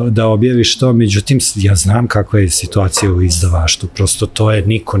da objaviš to, međutim, ja znam kakva je situacija u izdavaštvu, prosto to je,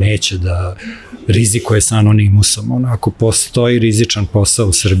 niko neće da rizikuje sa anonimusom, ono, ako postoji rizičan posao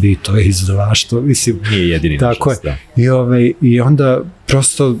u Srbiji, to je izdavaštvo, mislim, nije jedini nažalost, da. I onda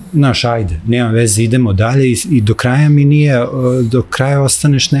prosto, znaš, ajde, nema veze, idemo dalje i do kraja mi nije, do kraja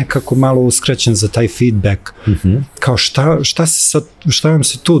ostaneš nekako malo uskraćen za taj feedback, kao šta vam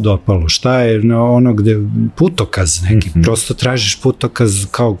se tu dopalo, šta je ono gde, putokaz neki, prosto tražiš putokaz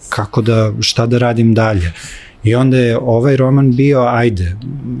kao kako da, šta da radim dalje. I onda je ovaj roman bio, ajde,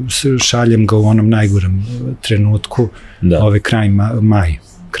 šaljem ga u onom najgorem trenutku,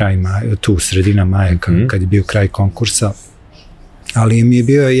 kraj maja, tu sredina maja, kad je bio kraj konkursa, ali mi je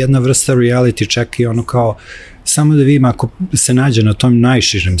bio jedna vrsta reality check i ono kao, samo da vidim ako se nađe na tom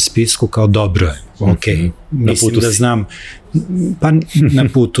najširem spisku, kao dobro je, ok, mislim da znam, pa na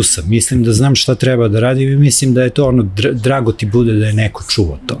putu sam, mislim da znam šta treba da radim i mislim da je to ono, drago ti bude da je neko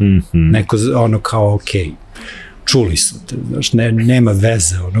čuo to, neko ono kao ok, čuli su te, znaš, nema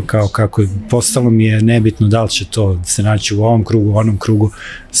veze, ono kao kako je, postalo mi je nebitno da li će to se naći u ovom krugu, u onom krugu,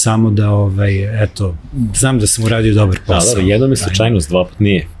 samo da, eto, znam da sam uradio dobar posao. Da, jednom je slučajnost, dva put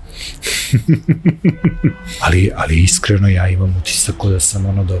nije. ali iskreno ja imam utisak da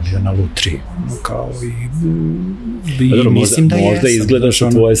sam dobio na lutriji, kao i mislim da jesam. Možda izgledaš sa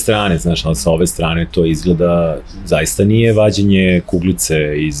tvoje strane, znaš, ali sa ove strane to izgleda, zaista nije vađenje kuglice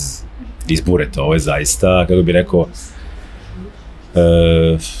iz bureta, ovo je zaista, kako bih rekao,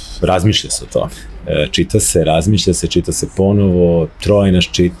 razmišlja se o to. Čita se, razmišlja se, čita se ponovo, troje nas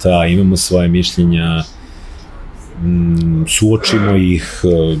čita, imamo svoje mišljenja, suočimo ih,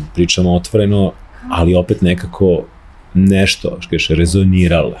 pričamo otvoreno, ali opet nekako nešto, što kažeš,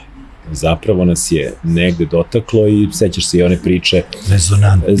 rezoniralo. Zapravo nas je negde dotaklo i sećaš se i one priče.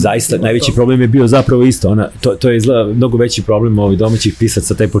 Rezonantno. Zaista, najveći problem je bio zapravo isto. To je izgleda mnogo veći problem domaćih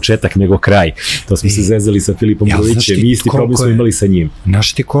pisaca, taj početak nego kraj. To smo se zezali sa Filipom Grujićem, isti problem smo imali sa njim.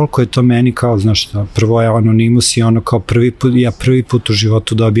 Znaš ti koliko je to meni kao, znaš, prvo je anonimus i ono kao prvi put u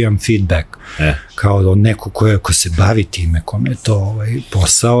životu dobijam feedback. Kao od nekog ko se bavi time, kome je to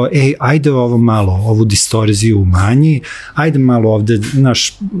posao. Ajde ovo malo, ovu distorziju umanji, ajde malo ovde,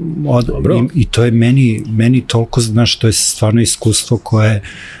 znaš, i to je meni toliko, znaš, to je stvarno iskustvo koje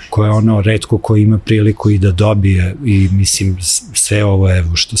ono retko ko ima priliku i da dobije i mislim sve ovo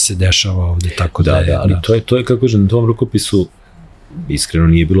evo što se dešava ovde, tako da je. Da, ali to je kako je na tom rukopisu iskreno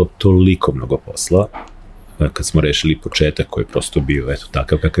nije bilo toliko mnogo posla, kad smo rešili početak koji je prosto bio eto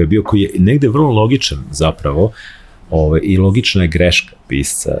takav kakav je bio, koji je negde vrlo logičan zapravo i logična je greška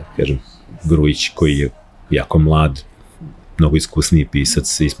pisca, kažem, Grujić koji je jako mlad, mnogo iskusniji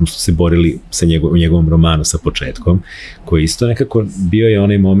pisac i smo se borili sa njegovom romanu sa početkom, koji isto nekako bio je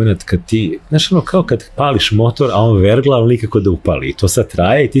onaj moment kad ti, znaš ono kao kad pališ motor, a on vergla, ali nikako da upali i to sad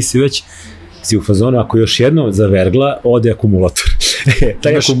traje i ti si u fazonu, ako još jedno zavergla, ode akumulator.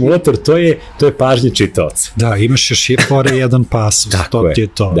 Taj akumulator, to je pažnje čitaoca. Da, imaš još jedan pasus, to ti je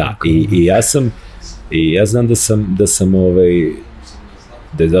to. Da, i ja znam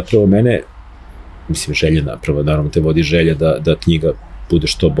da je zapravo mene, mislim, želja naravno te vodi želja da knjiga bude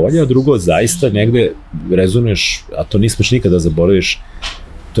što bolja, a drugo, zaista negde rezonuješ, a to nismeš nikada zaboraviš,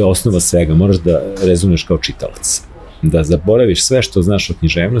 to je osnova svega, moraš da rezonuješ kao čitalac. Da zaboraviš sve što znaš o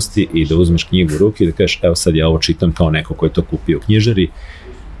književnosti i da uzmeš knjigu u ruke i da kažeš, evo sad ja ovo čitam kao neko ko je to kupio u knjižari,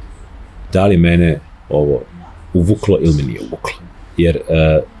 da li mene ovo uvuklo ili me nije uvuklo. Jer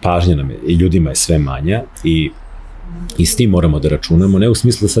pažnja nam je, i ljudima je sve manja i s tim moramo da računamo, ne u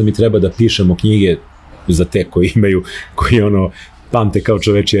smislu da sad mi treba da pišemo knjige za te koji ono pamte kao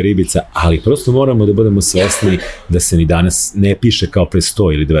čovečija ribica, ali prosto moramo da budemo svesni da se ni danas ne piše kao pre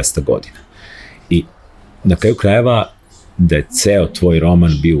 100 ili 200 godina. I na kraju krajeva da je ceo tvoj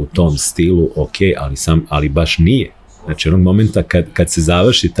roman bio u tom stilu, ok, ali baš nije. Znači, onog momenta kad se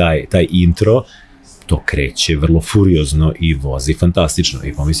završi taj intro, to kreće vrlo furiozno i vozi fantastično.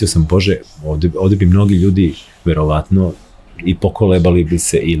 I pomislio sam, bože, ovde bi mnogi ljudi verovatno i pokolebali bi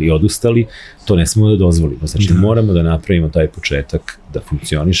se ili odustali, to ne smemo da dozvolimo. Znači, moramo da napravimo taj početak da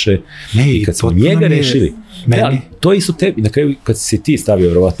funkcioniše. I kad smo njega rešili, ali to isto tebi, na kraju kad si ti stavio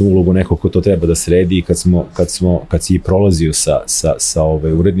verovatno ulogu nekog ko to treba da sredi i kad si prolazio sa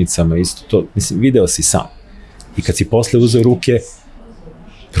urednicama, isto to, mislim, video si sam. I kad si posle uzeo ruke,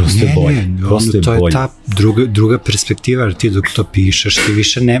 prosto je bolje. To je ta druga perspektiva, jer ti dok to pišeš, ti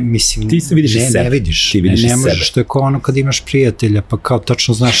više ne, mislim, ti se vidiš ne vidiš, ne možeš, to je kao ono kad imaš prijatelja, pa kao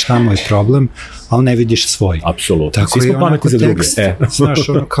tačno znaš šta mu je problem, ali ne vidiš svoj. Apsolutno, tako svi smo pametni za druge. Znaš,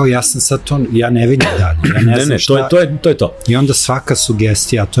 ono kao ja sam sad to, ja ne vidim dalje, ja ne znam šta. To je to. I onda svaka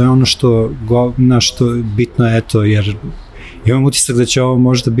sugestija, to je ono što bitno je to, jer imam utisak da će ovo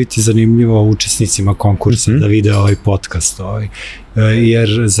možda biti zanimljivo učesnicima konkursa da vide ovaj podcast,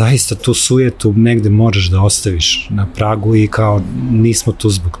 jer zaista tu sujetu negde moraš da ostaviš na pragu i kao nismo tu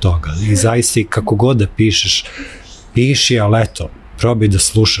zbog toga. I zaista i kako god da pišeš, piši, ali eto, probaj da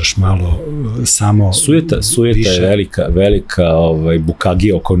slušaš malo samo. Sujeta je velika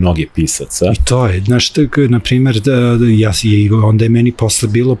bukagija oko mnoge pisaca. I to je, znaš, na primjer, onda je meni posle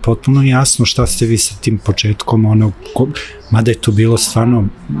bilo potpuno jasno šta ste vi sa tim početkom, mada je tu bilo stvarno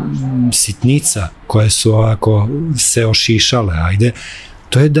sitnica koje su ovako se ošišale, ajde,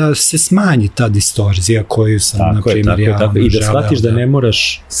 to je da se smanji ta distorzija koju sam, na primjer, ja želeo. I da shvatiš da ne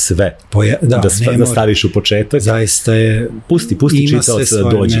moraš sve da staviš u početak. Zaista je, pusti čitaoca da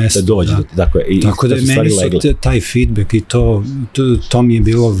dođe. Tako da je meni su taj feedback i to mi je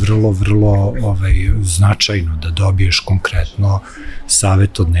bilo vrlo značajno da dobiješ konkretno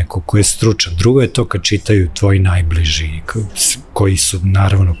savjet od nekog koji je stručan. Drugo je to kad čitaju tvoji najbliži, koji su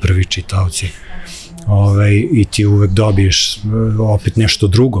naravno prvi čitaoci, i ti uvek dobiješ opet nešto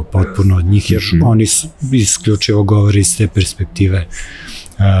drugo potpuno od njih, jer oni isključivo govore iz te perspektive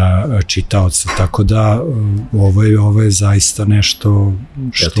čitaoca, tako da ovo je zaista nešto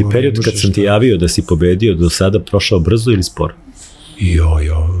što... Ti period kad sam ti javio da si pobedio do sada prošao brzo ili sporo?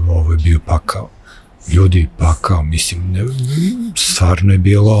 Ovo je bio pakao. Ljudi, pakao, mislim, stvarno je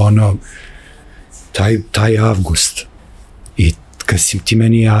bilo ono, taj avgust i kad si ti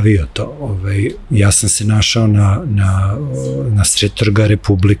meni javio to, ja sam se našao na sred Trga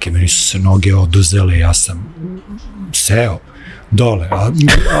Republike, meni su se noge oduzele, ja sam seo dole,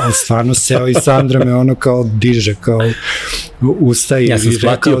 ali stvarno seo i Sandra me ono kao diže, kao ustaje. Ja sam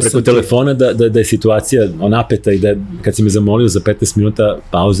shvatio preko telefona da je situacija napeta i da kad si me zamolio za 15 minuta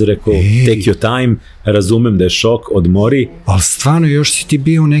pauze, rekao take your time, razumem da je šok, odmori. Ali stvarno još si ti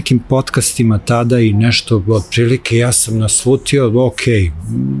bio u nekim podcastima tada i nešto otprilike ja sam naslutio,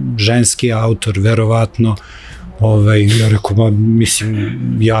 ženski autor, verovatno, ja rekao, mislim,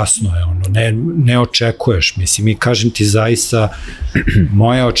 jasno je ono, ne očekuješ, mislim, i kažem ti zaista,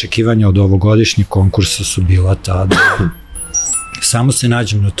 moja očekivanja od ovogodišnjeg konkursa su bila tada, samo se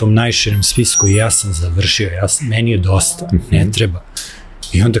nađem na tom najširem spisku i ja sam završio, meni je dosta, ne treba.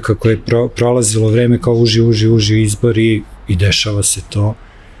 I onda kako je prolazilo vreme kao uži izbor i dešava se to,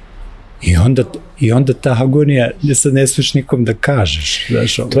 I onda ta agonija, sad ne smiješ nikom da kažeš.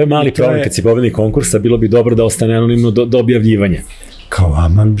 To je mali problem, kad si pobednik konkursa, bilo bi dobro da ostane anonimno do objavljivanja.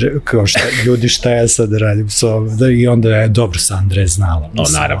 Kao ljudi šta ja sad radim i onda je dobro, Sandra je znala,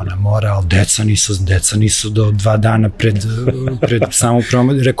 ona mora, ali deca nisu do 2 dana pred samu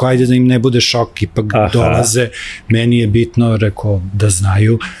promodu, rekao ajde da im ne bude šok, ipak dolaze, meni je bitno, rekao da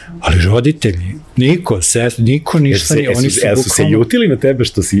znaju, ali roditelji, niko ništa, oni su bukvalno... Su se ljutili na tebe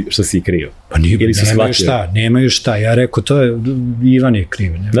što si krio? Pa nemaju šta, ja rekao, to je, Ivan je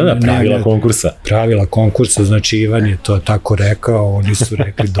kriv. Pravila konkursa, znači Ivan je to tako rekao, oni su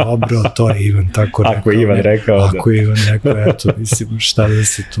rekli dobro, to je Ivan tako rekao. Ako Ivan rekao, eto, mislim, šta da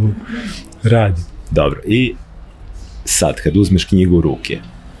se tu radi. Dobro, i sad, kad uzmeš knjigu u ruke,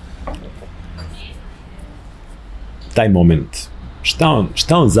 taj moment,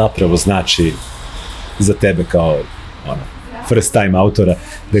 šta on zapravo znači za tebe kao first time autora,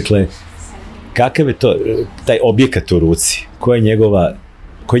 dakle, kakav je to, taj objekat u ruci, koji je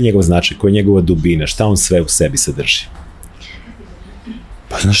njegov značaj, koja je njegova dubina, šta on sve u sebi sadrži?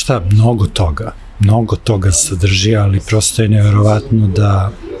 Pa znaš šta, mnogo toga sadrži, ali prosto je nevjerovatno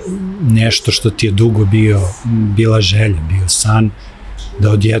da nešto što ti je dugo bila želja, bio san,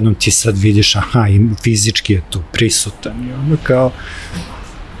 da odjednom ti sad vidiš, aha, i fizički je tu prisutan i ono kao,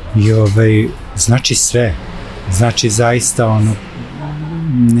 i znači sve, znači zaista ono,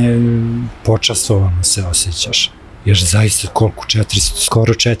 počastvovano se osjećaš, jer zaista koliko,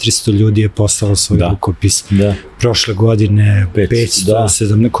 skoro 400 ljudi je poslalo svoj rukopis, prošle godine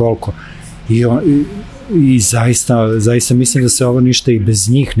 500, koliko, i zaista mislim da se ovo ništa i bez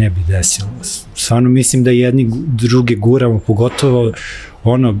njih ne bi desilo. Stvarno mislim da jedni druge guramo, pogotovo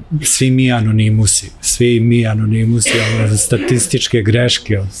ono, svi mi anonimusi, ono, statističke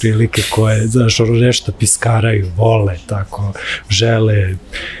greške, otprilike koje, znaš, ono, nešto piskaraju, vole, tako, žele,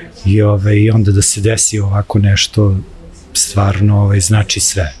 i onda da se desi ovako nešto, stvarno, znači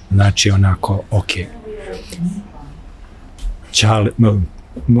sve, znači onako, okej. Čale,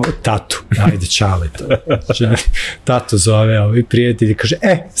 tatu, ajde Čale, tatu zove ovi prijatelji i kaže,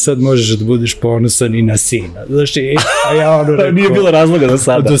 sad možeš da budeš ponosan i na sina, znaš, a ja ono rekao, nije bilo razloga do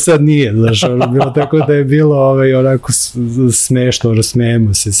sada. Do sad nije, znaš, ono bilo tako da je bilo onako smešno,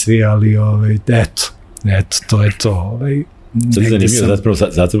 smejemo se svi, ali eto, to je to. Sad je zanimljivo,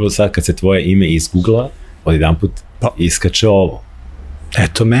 zapravo sad kad se tvoje ime izgoogla, odjedan put iskače ovo.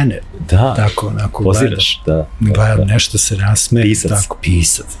 Eto mene, tako onako poziraš, gledam nešto se nasme,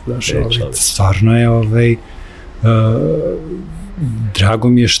 pisac, stvarno je drago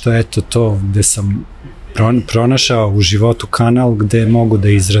mi je što eto to gde sam pronašao u životu kanal gde mogu da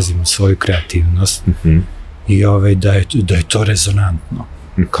izrazim svoju kreativnost i da je to rezonantno.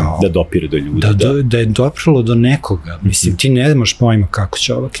 Da dopire do ljudi. Da je doprilo do nekoga, mislim ti ne imaš pojma kako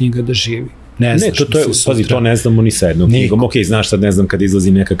će ova knjiga da živi. Ne, to ne znamo ni sa jednom knjigom. Ok, znaš sad, ne znam, kad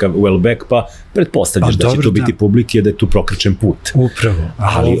izlazi nekakav Wellbeck, pa pretpostavljaš da će tu biti publike, da je tu prokrečen put. Upravo.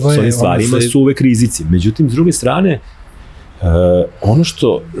 Ali s ovim stvarima su uvek rizici. Međutim, s druge strane, ono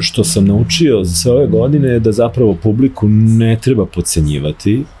što sam naučio za sve ove godine je da zapravo publiku ne treba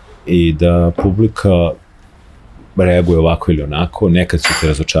podcenjivati i da publika reaguje ovako ili onako, nekad će te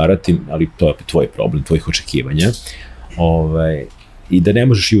razočarati, ali to je tvoj problem, tvojih očekivanja. I da ne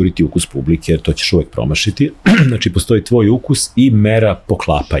možeš juriti ukus publike, jer to ćeš uvek promašiti. Znači, postoji tvoj ukus i mera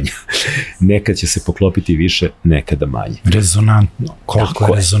poklapanja. Nekad će se poklopiti više, nekada manje. Rezonantno. Koliko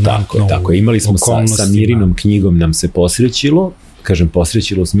je rezonantno. Tako. Imali smo sa Mirinom knjigom nam se posrećilo, kažem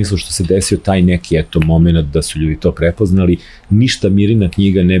posrećilo u smislu što se desio taj neki moment da su ljudi to prepoznali. Ništa Mirina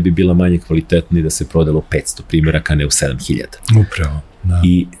knjiga ne bi bila manje kvalitetna i da se prodalo 500 primjeraka, ne u 7000. Upravo, da.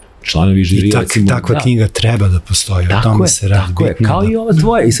 I članovi žirija, recimo... I takva knjiga treba da postoji, o tome se radi. Tako je, kao i ova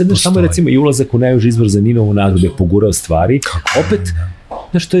tvoja. I sad samo recimo i ulazak u najuži izbor za Ninovu nagradu je pogurao stvari. Opet,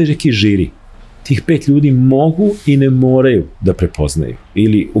 znaš što je neki žiri? Tih 5 ljudi mogu i ne moraju da prepoznaju.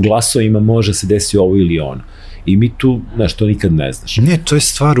 Ili u glasovima može se desiti ovo ili ono. I mi tu, znaš, to nikad ne znaš. Ne, to je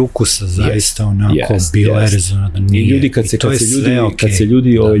stvar ukusa, zaista onako, bila je rezonantna, nije. I ljudi, kad se ljudi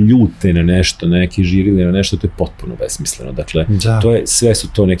ljute na nešto, na neki žiri ili na nešto, to je potpuno besmisleno. Dakle, sve su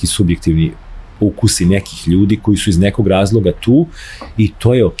to neki subjektivni ukusi nekih ljudi koji su iz nekog razloga tu i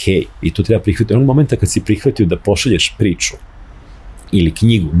to je okej. I to treba prihvatiti. Onog momenta kad si prihvatio da pošalješ priču ili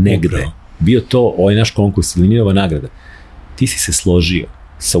knjigu negde, bio to ovaj naš konkurs ili Ninova nagrada, ti si se složio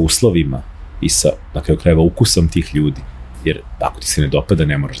sa uslovima i sa, na kraju krajeva, ukusom tih ljudi, jer ako ti se ne dopada,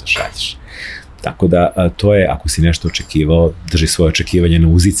 ne moraš da šalješ. Tako da, to je, ako si nešto očekivao, drži svoje očekivanje na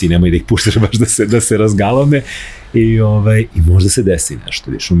uzici i nemoj da ih puštaš baš da se razgalame i možda se desi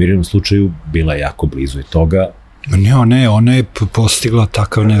nešto. Viš, u Mirinom slučaju bila je jako blizu i toga. Ne, ona je postigla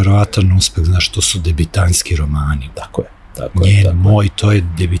takav nevjerovatan uspeh, znaš, to su debitanski romani. Tako je. Moj, to je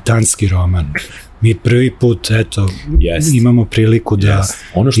debitanski roman. Mi prvi put, eto, imamo priliku da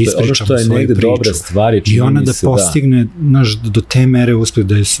ispričamo svoju priču. Dobra stvar je, i ona da postigne, do te mere uspeh,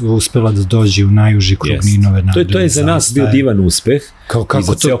 da je uspela da dođe u najuži krug Ninove nagrade. To je za nas bio divan uspeh.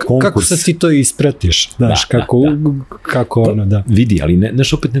 Kako sad ti to ispratiš? Znaš, kako ono, da. Vidi, ali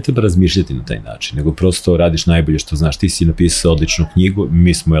znaš, opet ne treba razmišljati na taj način, nego prosto radiš najbolje što znaš. Ti si napisao odličnu knjigu,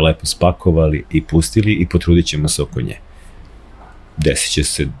 mi smo je lepo spakovali i pustili i potrudit ćemo se oko nje. Desit će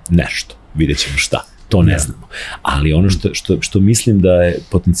se nešto. Vidjet ćemo šta, to ne znamo. Ali ono što mislim da je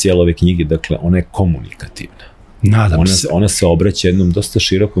potencijal ove knjige, dakle, ona je komunikativna. Ona se obraća jednom dosta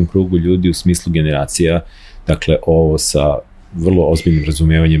širokom krugu ljudi u smislu generacija, dakle, ovo sa vrlo ozbiljnim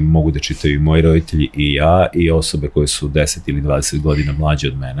razumevanjem mogu da čitaju i moji roditelji i ja i osobe koje su 10 ili 20 godina mlađe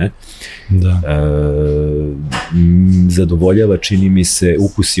od mene. Zadovoljava, čini mi se,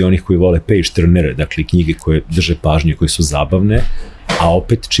 ukusi onih koji vole page turnere, dakle, knjige koje drže pažnju, koje su zabavne, a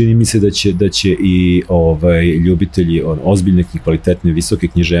opet čini mi se da će i ljubitelji ozbiljne, kvalitetne, visoke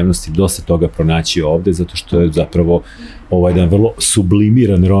književnosti dosta toga pronaći ovde, zato što je zapravo jedan vrlo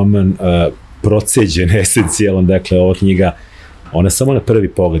sublimiran roman, proceđen, esencijalan, dakle, ova knjiga Ona samo na prvi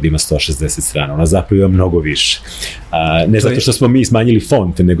pogled ima 160 strana, ona zapravo ima mnogo više. Ne zato što smo mi smanjili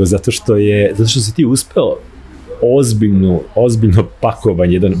font, nego zato što si ti uspeo ozbiljno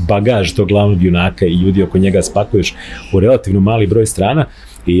pakovanje, jedan bagaž tog glavnog junaka i ljudi oko njega spakuješ u relativno mali broj strana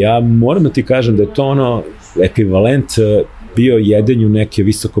i ja moram da ti kažem da je to ono ekvivalent bio jedenju neke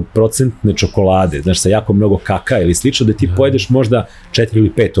visokoprocentne čokolade, znaš, sa jako mnogo kaka ili slično, da ti pojedeš možda 4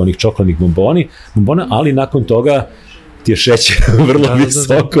 ili 5 onih čokoladnih bombona, ali nakon toga ti je šećer vrlo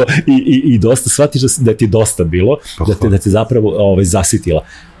visoko i dosta, shvatiš da ti je dosta bilo, da te zapravo zasitila.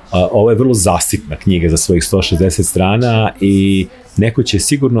 Ovo je vrlo zasitna knjiga za svojih 160 strana i neko će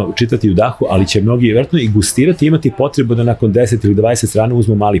sigurno čitati u dahu, ali će mnogi vjerojatno i gustirati, imati potrebu da nakon 10 ili 20 strana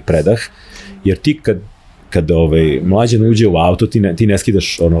uzmu mali predah, jer ti kad mlađan uđe u auto, ti ne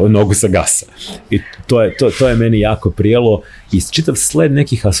skidaš nogu sa gasa. I to je meni jako prijelo i čitav sled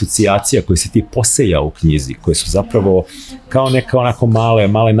nekih asocijacija koje si ti posejao u knjizi, koje su zapravo kao neka onako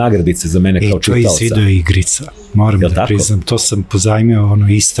male nagradice za mene kao čitaoca. To je video igrica, moram da priznam, to sam pozajmio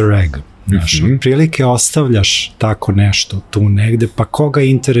easter egg. Znaš, prilike ostavljaš tako nešto tu negde, pa koga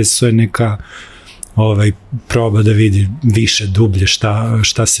interesuje neka proba da vidi više, dublje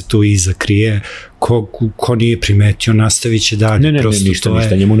šta se tu iza krije, ko nije primetio, nastavit će dalje. Ne,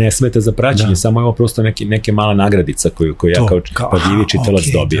 ništa, njemu ne smeta za praćenje, samo je ovo prosto neke mala nagradica koju ja kao pažljivi čitalac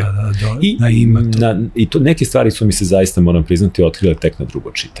dobio. I neke stvari su mi se zaista, moram priznati, otkrile tek na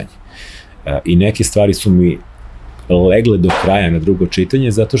drugo čitanje. I neke stvari su mi legle do kraja na drugo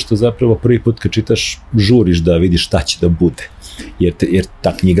čitanje, zato što zapravo prvi put kad čitaš žuriš da vidiš šta će da bude, jer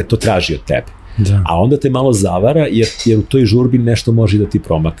ta knjiga to traži od tebe. Da. A onda te malo zavara jer u toj žurbi nešto može da ti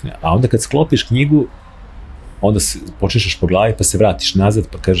promakne. A onda kad sklopiš knjigu, onda počneš po glavi pa se vratiš nazad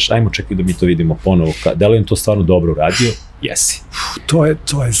pa kažeš ajmo čekaj da mi to vidimo ponovo. Da li je to stvarno dobro uradio? Jesi. To je,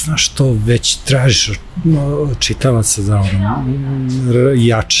 znaš, to već tražiš čitalaca da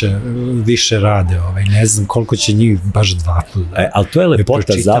jače, više rade. Ne znam koliko će njih baš 2 puta. Ali to je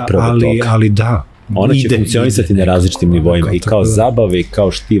lepota zapravo toga. Ali da. Ona će funkcionisati na različitim nivoima i kao zabave, i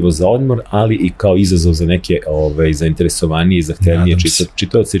kao štivo za odmor, ali i kao izazov za neke zainteresovanije i zahtevnije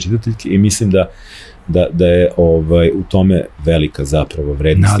čitaoce i čitateljke i mislim da je u tome velika zapravo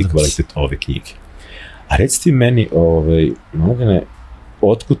vrednost i kvalitet ove knjige. A reci ti meni, Mladene,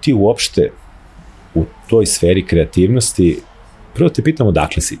 otkud ti uopšte u toj sferi kreativnosti, prvo te pitam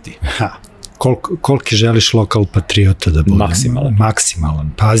odakle si ti? Koliki želiš lokal patriota da budem?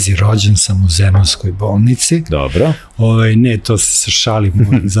 Maksimalan. Pazi, rođen sam u Zemunskoj bolnici. Dobro. Ne, to se šalim,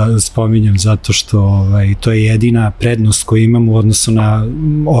 spominjem zato što to je jedina prednost koju imam u odnosu na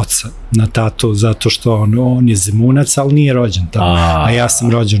oca, na tatu, zato što on je Zemunac, ali nije rođen tamo. A ja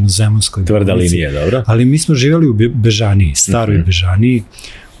sam rođen u Zemunskoj bolnici. Tvrda linija, dobro. Ali mi smo živjeli u Bežaniji, staroj Bežaniji,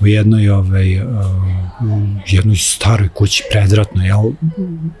 u jednoj staroj kući predratnoj,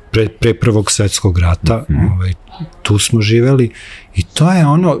 pre Prvog svetskog rata, tu smo živeli i to je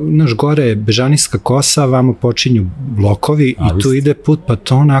naš gore je Bežanijska kosa, vamo počinju blokovi i tu ide put, pa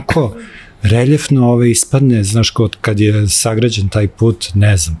to onako reljefno ispadne, znaš, kad je sagrađen taj put,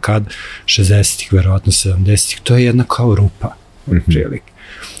 ne znam kad, 60-ih, verovatno 70-ih, to je jedna kao rupa, prilike.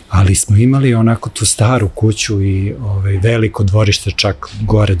 Ali smo imali onako tu staru kuću i veliko dvorište čak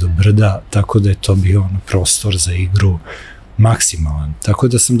gore do brda, tako da je to bio prostor za igru maksimalan. Tako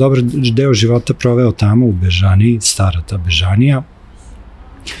da sam dobar deo života proveo tamo u Bežaniji, stara ta Bežanija,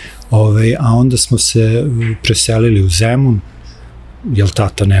 a onda smo se preselili u Zemun, jer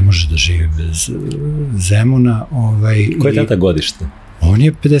tata ne može da živi bez Zemuna. Koje je tata godište? On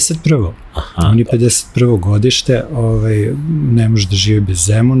je 51. On je 51. godište, ne može da živi bez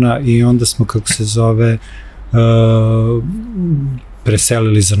Zemuna i onda smo, kako se zove,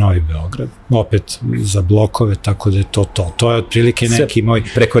 preselili za Novi Beograd. Opet za blokove, tako da je to. To je otprilike neki moj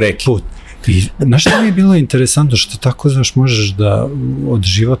preko reke put. I znaš što mi je bilo interesantno, što tako, znaš, možeš da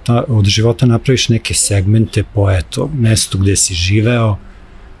od života napraviš neke segmente po mestu gde si živeo,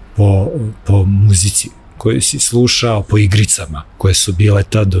 po muzici koje si slušao, po igricama koje su bile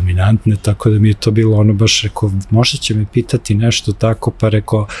tad dominantne, tako da mi je to bilo baš rekao, možda će me pitati nešto tako, pa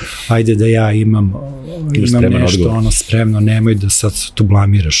rekao, ajde da ja imam nešto spremno, nemoj da sad tu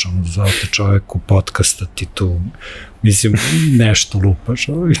blamiraš, zvao te čovek u podcasta, ti tu, mislim, nešto lupaš,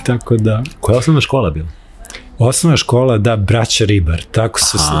 i tako da. Koja je osnovna škola bila? Osnovna škola, da, Braća Ribar, tako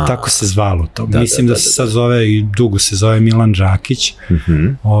se zvalo to. Mislim da se sad zove i dugo se zove Milan Rakić,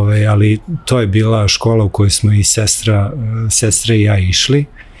 ali to je bila škola u kojoj smo i sestra i ja išli.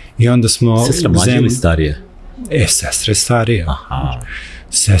 I onda smo... Sestra mlađa ili starije? Sestra je starija.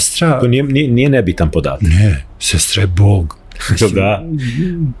 To nije nebitan podatak. Ne, sestra je Bog. Da.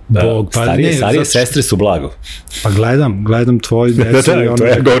 Bog, pa starije sestre su blago. Pa gledam tvoju decu. To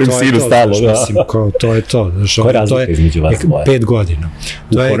ja govorim sinu stalo. Mislim, to je to. Koja je razlika između vas dvoje? 5 godina.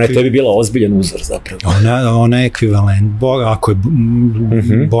 To bi bila ozbiljan uzor zapravo. Ona je ekvivalent. Ako je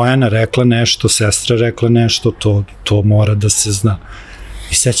Bojana rekla nešto, sestra rekla nešto, to mora da se zna.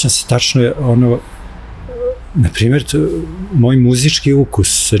 I sećam se tačno je na primjer, moj muzički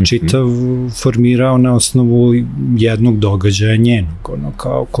ukus se čitav formirao na osnovu jednog događaja njenog,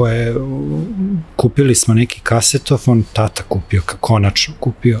 kao koje kupili smo neki kasetofon, tata kupio, konačno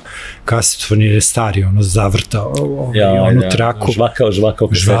kupio kasetofon jer je stari, zavrtao onu traku.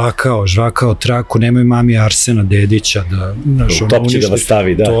 Žvakao traku, nemoj mami Arsena Dedića da top će da vas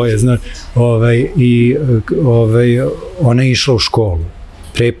stavi, da. To je, ona je išla u školu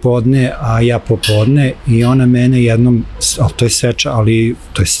prepodne, a ja popodne i ona mene jednom, ali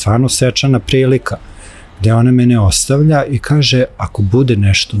to je stvarno svečana prilika, gde ona mene ostavlja i kaže, ako bude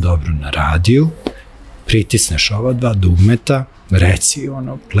nešto dobro na radiju, pritisneš ova 2 dugmeta, reci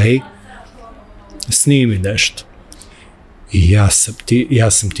play, snimi nešto. I ja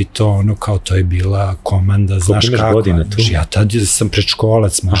sam ti to, kao to je bila komanda, znaš kako. Godina tu? Ja tad sam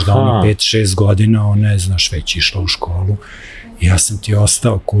predškolac, možda 5-6 godina, ona je, znaš, već išla u školu. Ja sam ti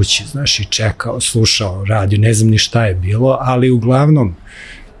ostao kući, znaš, i čekao, slušao radio, ne znam ni šta je bilo, ali uglavnom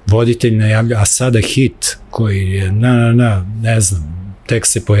voditelj najavlja, a sada hit koji je, ne znam, tek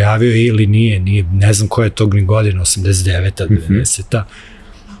se pojavio ili nije, ne znam koja je to godina, 89-a, 90-a,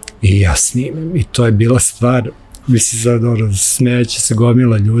 i ja snimim, i to je bila stvar, mislim sad, smejaće se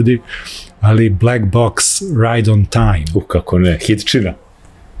gomila ljudi, ali Black Box, Ride on Time. Kako ne, hitčina.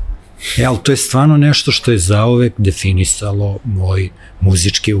 Ali to je stvarno nešto što je zauvek definisalo moj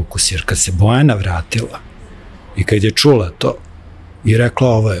muzički ukus, jer kad se Bojana vratila i kad je čula to i rekla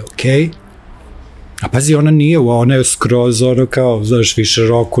ovo je okej, a pazi, ona je skroz kao, znaš, više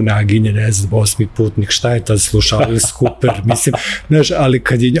roku naginje, ne znam, 8. putnik, šta je tad slušao, ali skuper, mislim, znaš, ali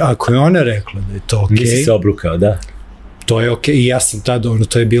ako je ona rekla da je to okej, nisi se obrukao, da? To je okej, i ja sam tad,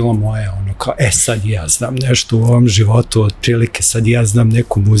 to je bilo moje, kao, sad ja znam nešto u ovom životu, otprilike, sad ja znam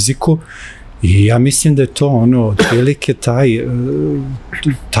neku muziku, i ja mislim da je to, otprilike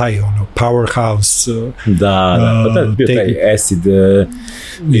taj powerhouse. Da, bio taj acid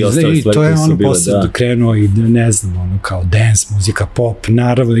i ostale stvari koje su bile, posle krenuo i, ne znam, kao dance muzika, pop,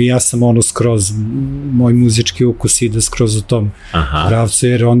 naravno, i ja sam skroz, moj muzički ukus ide skroz u tom pravcu,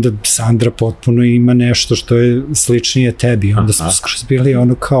 jer onda Sandra potpuno ima nešto što je sličnije tebi, onda smo skroz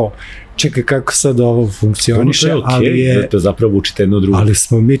bili kao, čekaj kako sad ovo funkcioniše, ali je... To zapravo učite jedno drugo. Ali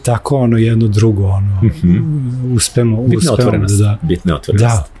smo mi tako, jedno drugo, uspemo... Bitna otvorenost.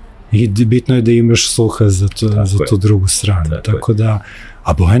 Da, i bitno je da imaš sluha za tu drugu stranu, tako da...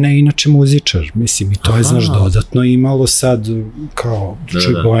 A Bojana je inače muzičar, mislim, i to je, znaš, dodatno imalo sad, kao,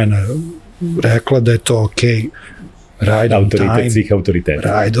 Bojana rekla da je to okej, ride on time. Autoritet svih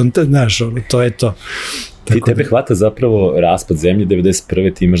autoriteta. Ride on time, znaš, to je to. Tebe hvata zapravo raspad zemlje,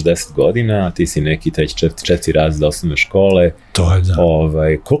 91. ti imaš 10 godina, ti si neki četvrti razred osnovne škole. To je, da.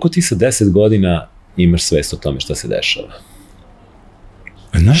 Koliko ti sa 10 godina imaš svest o tome šta se dešava?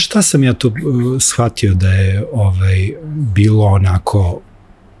 Znaš šta sam ja tu shvatio da je bilo onako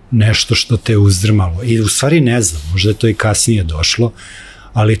nešto što te uzdrmalo, i u stvari ne znam, možda je to i kasnije došlo,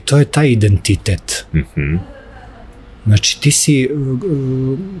 ali to je taj identitet. Znači ti si,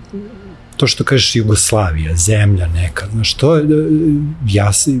 to što kažeš Jugoslavija, zemlja neka, znaš,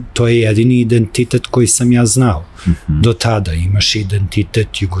 to je jedini identitet koji sam ja znao. Do tada imaš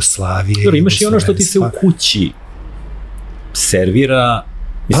identitet Jugoslavije. Dobro, imaš i ono što ti se u kući servira.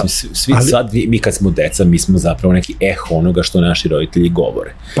 Mislim, svi sad, mi kad smo deca, mi smo zapravo neki eho onoga što naši roditelji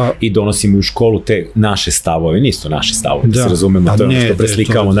govore. I donosimo u školu te naše stavove, nisu naši stavovi, da se razumemo, to je ono što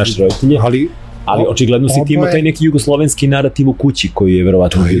preslikavamo naši roditelji. Ali očigledno si ti imao taj neki jugoslovenski narativ u kući koji je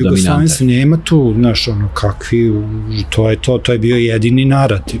verovatno bio dominantan. Jugoslovenski nema tu, znaš, kakvi, to je bio jedini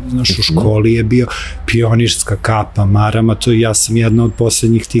narativ, znaš, u školi je bio pionirska kapa, marama, ja sam jedna od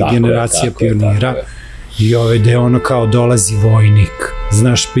poslednjih tih generacija pionira. I gde kao dolazi vojnik,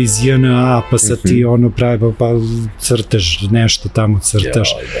 znaš, iz JNA, pa sad ti pravi, pa crtež, nešto tamo crtaš.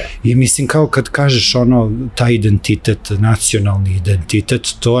 I mislim, kao kad kažeš taj identitet, nacionalni identitet,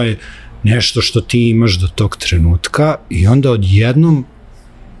 to je nešto što ti imaš do tog trenutka i onda odjednom,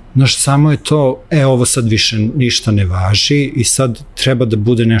 znaš, samo je to, ovo sad više ništa ne važi i sad treba da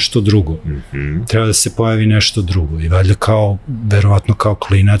bude nešto drugo. Treba da se pojavi nešto drugo. I valjda kao, verovatno kao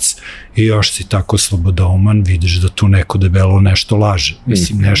klinac i još si tako slobodouman, vidiš da tu neko debelo nešto laže.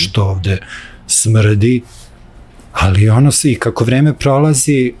 Mislim, nešto ovde smrdi, ali i kako vreme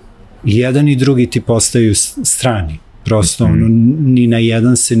prolazi, jedan i drugi ti postaju strani. prosto ni na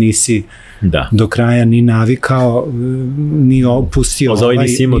jedan se nisi do kraja ni navikao, ni opustio ovaj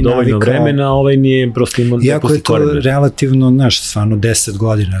nisi imao dovoljno vremena, ovaj nije prosto imao iako je to relativno, stvarno 10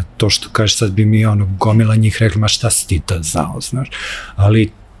 godina, to što kažeš sad bi mi gomila njih rekli, ma šta si ti tad znao, znaš, ali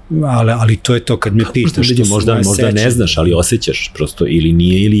to je to kad me pitaš. Možda ne znaš, ali osjećaš prosto, ili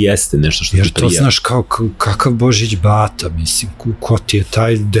nije ili jeste nešto što ti prija. Jer to znaš kao kakav Božić Bata, mislim, ko ti je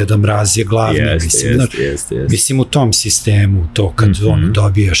taj Deda Mraz je glavni, mislim u tom sistemu, to kad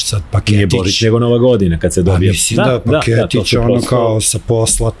dobijaš sad paketić. Nije Božić nego Nova godina kad se dobija. Mislim da paketić, kao sa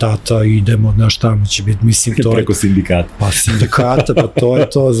posla, tata, idemo, znaš tamo će biti, mislim to. Preko sindikata. Pa sindikata, pa to je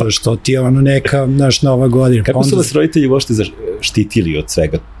to, zašto ti je neka, znaš, Nova godina. Kako su vas roditelji uopšte štitili od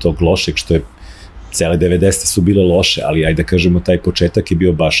svega tog lošeg, što je cele 90. su bile loše, ali ajde da kažemo taj početak je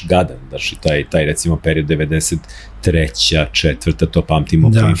bio baš gadan, znači taj recimo period 93. 4. to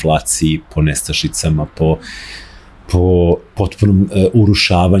pamtimo po inflaciji, po nestašicama, po potpunom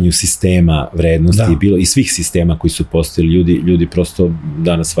urušavanju sistema vrednosti bilo i svih sistema koji su postojili. Ljudi prosto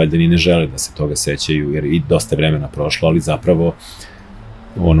danas valjda ni ne žele da se toga sećaju, jer i dosta vremena prošlo, ali zapravo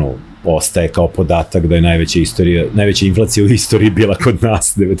ostaje kao podatak da je najveća inflacija u istoriji bila kod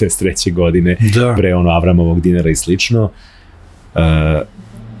nas 93. godine, pre Avramovog dinara i slično.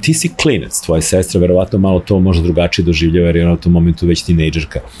 Ti si klinac, tvoja sestra verovatno malo to možda drugačije doživljava, jer je ona u tom momentu već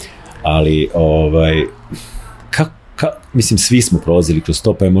tinejdžerka, ali mislim, svi smo prolazili kroz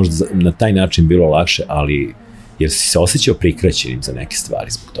to, pa je možda na taj način bilo lakše, ali jer si se osjećao prikraćenim za neke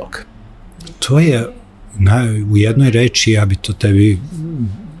stvari zbog toga? To je, u jednoj reči, ja bi to tebi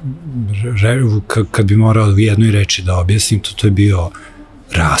kad bi morao u jednoj reči da objasnim, to je bio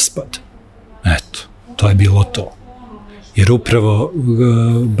raspad. Eto, to je bilo to. Jer upravo,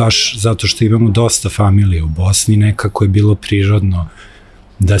 baš zato što imamo dosta familije u Bosni, nekako je bilo prirodno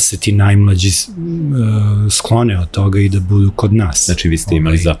da se ti najmlađi sklone od toga i da budu kod nas. Znači vi ste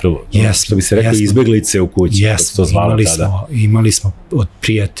imali zapravo, što bi se rekao, izbeglice u kući. Imali smo od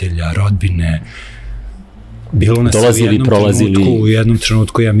prijatelja, rodbine, bilo nas u jednom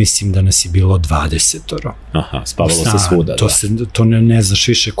trenutku, ja mislim da nas je bilo 20. Aha, spavalo se svuda. To ne znaš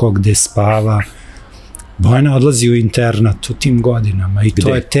više ko gde spava. Bojana odlazi u internat u tim godinama i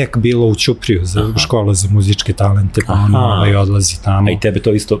to je tek bilo u Ćupriju, škola za muzičke talente, pa ona odlazi tamo. A i tebe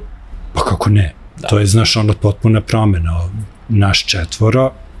to isto? Pa kako ne. To je, znaš, potpuna promena. Naš 4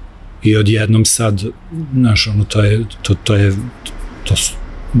 i odjednom sad, znaš, to su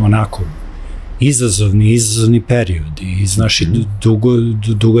onako izazovni periodi i znaš,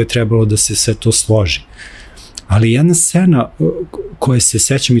 dugo je trebalo da se sve to složi. Ali jedna scena koje se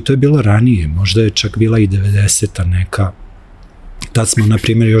sećam, i to je bilo ranije, možda je čak bila i 90. neka, tad smo, na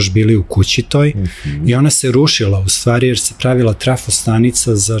primjer, još bili u kući toj i ona se rušila u stvari jer se pravila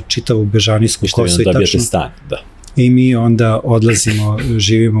trafostanica za čitavu Bežanijsku kosu i tačno. I mi onda odlazimo,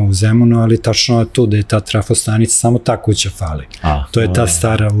 živimo u Zemunu, ali tačno tu da je ta trafostanica, samo ta kuća fali. To je ta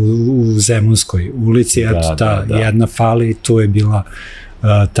stara u Zemunskoj ulici, eto ta jedna fali i tu je bila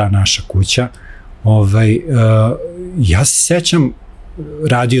ta naša kuća. Ja se sećam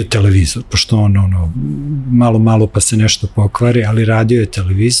radio televizor, pošto malo pa se nešto pokvari, ali radio je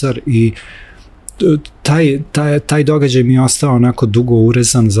televizor i taj događaj mi je ostao onako dugo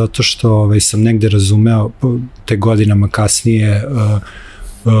urezan zato što sam negde razumeo te godinama kasnije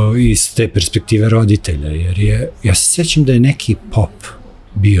iz te perspektive roditelja, jer ja se sećam da je neki pop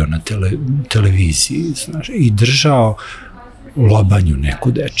bio na televiziji, znaš, i držao lobanju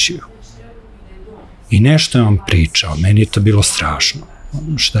neku dečiju. I nešto je on pričao, meni je to bilo strašno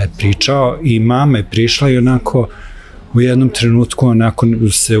šta je pričao i mama je prišla i onako u jednom trenutku onako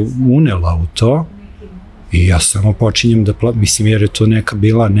se unela u to i ja samo počinjem da mislim, jer je to neka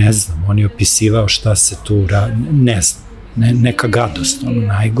bila, ne znam, on je opisivao šta se tu ne znam, neka gadost,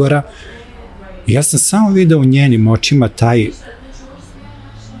 najgora. I ja sam samo video u njenim očima taj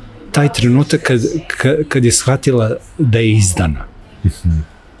trenutak kad je shvatila da je izdana.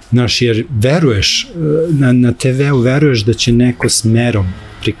 Znaš, jer veruješ, na TV-u veruješ da će neko smerom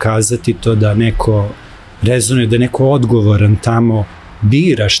prikazati to, da neko rezonuje, da neko odgovoran tamo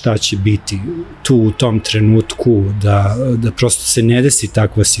bira šta će biti tu u tom trenutku, da prosto se ne desi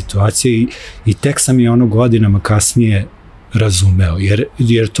takva situacija i tek sam je godinama kasnije razumeo,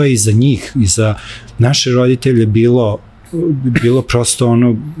 jer to je i za njih, i za naše roditelje bilo prosto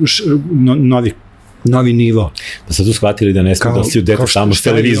novi nivo. Pa sad tu shvatili da ne smo da si u dete samo s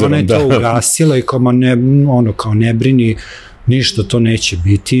televizorom. Ona je to ugasila i kao ne brini, ništa to neće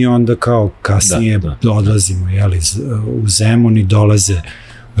biti i onda kao kasnije odlazimo u Zemun i dolaze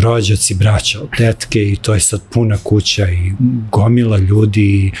rođaci, braća, tetke i to je sad puna kuća i gomila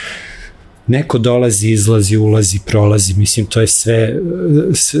ljudi neko dolazi, izlazi, ulazi, prolazi, mislim, to je sve,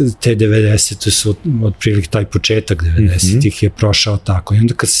 te 90. su otprilike taj početak 90-ih je prošao tako. I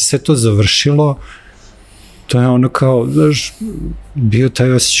onda kad se sve to završilo, to je ono kao, znaš, bio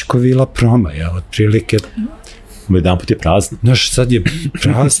taj osjećaj ko vila proma, ja, otprilike. Jedan put je prazno. Znaš, sad je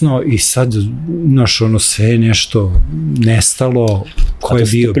prazno i sad, znaš, ono, sve je nešto nestalo, ko je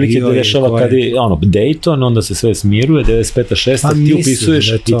bio. A to se prilike da rešava kad je, ono, Dayton, onda se sve smiruje, 95.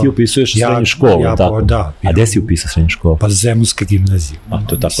 6. Ti upisuješ srednju školu, tako? Da. A gde si upisao srednju školu? Pa Zemunska gimnazija. A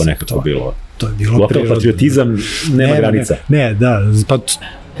to je tako nekako bilo. To je bilo prirodno. Patriotizam nema granica. Ne, da, pa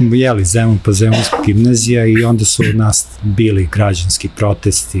jeli Zemun pa Zemunska gimnazija i onda su u nas bili građanski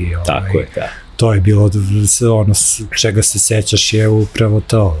protesti. Tako je, da. To je bilo ono čega se sećaš je upravo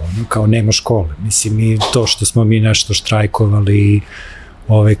to, ono, kao nema škole. Mislim, i to što smo mi nešto štrajkovali,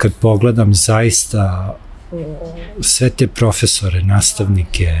 kad pogledam zaista sve te profesore,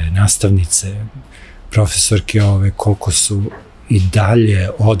 nastavnike, nastavnice, profesorke, koliko su i dalje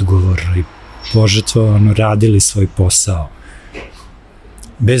odgovorni, požrtvovano radili svoj posao.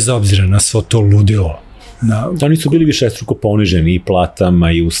 Bez obzira na svo to ludilo. Da, oni su bili višestruko poniženi i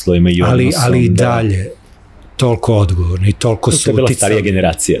platama i uslovima i odnosom. Ali i dalje toliko odgovorni i toliko su uticali. To je bila starija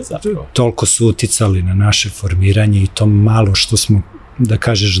generacija zapravo. Toliko su uticali na naše formiranje i to malo što smo, da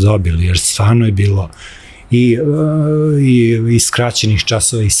kažeš, dobili, jer stvarno je bilo i skraćenih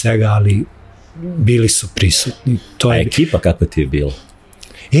časova i svega, ali bili su prisutni. A ekipa kakva ti je bila?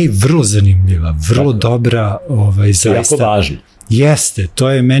 Vrlo zanimljiva, vrlo dobra, zaista. To je jako važno. Jeste, to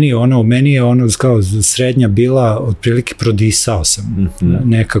je meni je ono kao srednja bila, otprilike prodisao sam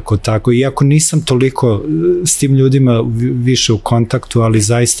nekako tako, iako nisam toliko s tim ljudima više u kontaktu, ali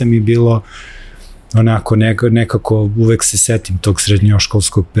zaista mi bilo onako nekako uvek se setim tog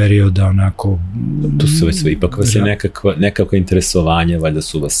srednjoškolskog perioda, onako. Tu su već sve, ipak vas je nekakva interesovanje, valjda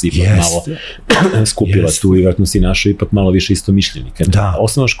su vas ipak malo skupila tu i vjerojatno si našao ipak malo više istomišljenika. Da.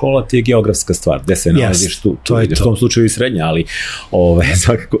 Osnovna škola ti je geografska stvar, gde se nalaziš tu, u tom slučaju i srednja, ali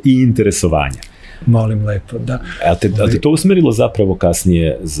svakako i interesovanje. Molim lepo, da. A te to usmerilo zapravo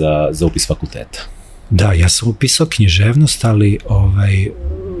kasnije za upis fakulteta? Da, ja sam upisao književnost, ali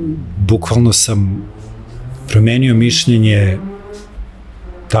bukvalno sam promenio mišljenje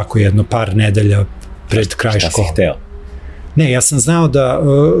tako jedno par nedelja pred kraj škole. Šta si hteo? Ne, ja sam znao da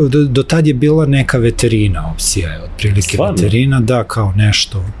do tad je bila neka veterina opcija, otprilike veterina, da, kao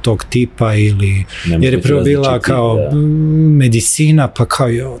nešto tog tipa ili, jer je prvo bila kao medicina, pa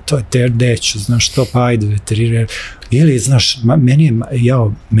kao to je deću, znaš to, pa ajde veterina. Ili, znaš,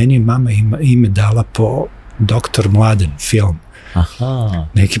 meni je mama ime dala po Dr. Mladen film. Aha.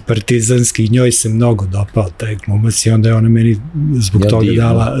 Neki partizanski, njoj se mnogo dopao taj glumac i onda je ona meni zbog toga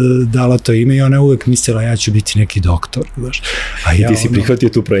dala to ime i ona uvek mislila ja ću biti neki doktor. Znaš. I ti si prihvatio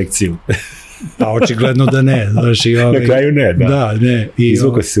tu projekciju? Pa očigledno da ne. Znaš, na kraju ne, da. Da, ne.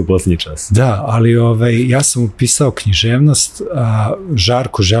 Izvukao si se u posljednji čas. Da, ali ja sam upisao književnost, a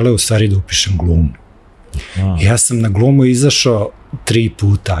Žarko želeo u stvari da upišem glumu. Ja sam na glumu izašao 3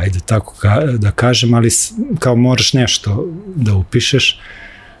 puta, ajde tako da kažem, ali kao moraš nešto da upišeš.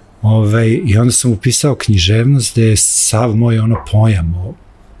 I onda sam upisao književnost, gde je sav moj pojam o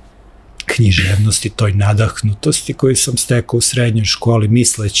književnosti, toj nadahnutosti koju sam stekao u srednjoj školi,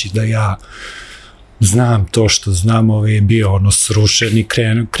 misleći da ja znam to što znam, je bio srušen i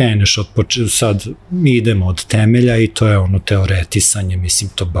kreneš sad idemo od temelja i to je teoretisanje, mislim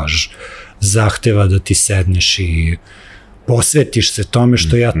to baš zahteva da ti sedneš i posvetiš se tome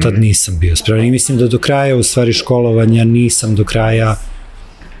što ja tad nisam bio spreman. I mislim da do kraja u stvari školovanja nisam do kraja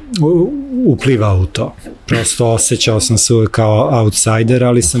uplivao u to. Prosto osjećao sam se uvek kao outsider,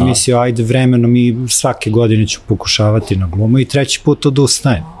 ali sam mislio ajde vremenom i svake godine ću pokušavati na glumu i 3. put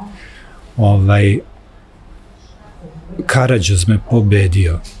odustajem. Karađoz me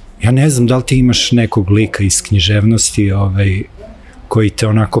pobedio. Ja ne znam da li ti imaš nekog lika iz književnosti koji te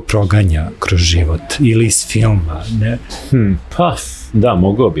onako proganja kroz život, ili iz filma, ne? Pa, da,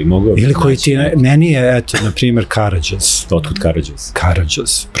 mogao bi. Ili koji ti, meni je, eto, na primjer, Karađoz. Otkud Karađoz?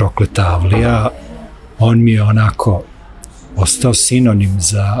 Karađoz, Prokleta avlija, on mi je onako ostao sinonim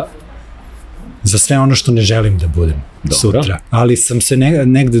za sve ono što ne želim da budem sutra. Ali sam se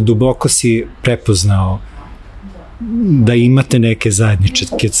negde duboko si prepoznao da imate neke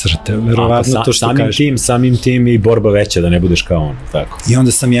zajedničke crte, verovatno to što kažeš. Samim tim i borba veća da ne budeš kao on, tako. I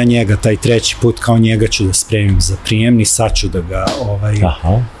onda sam ja njega, taj 3. put, kao njega ću da spremim za prijemni, sad ću da ga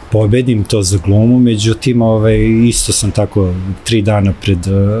pobedim to za glumu, međutim, isto sam tako 3 dana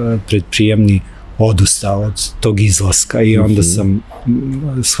pred prijemni odustao od tog izlaska i onda sam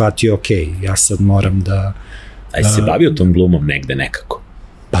shvatio, ja sad moram da... A si se bavio tom glumom negde nekako?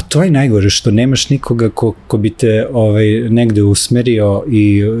 Pa to je najgore, što nemaš nikoga ko bi te negde usmerio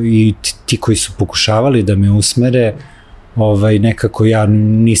i ti koji su pokušavali da me usmere, nekako ja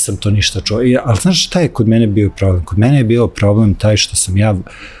nisam to ništa čuo. Ali znaš šta je kod mene bio problem? Kod mene je bio problem taj što sam ja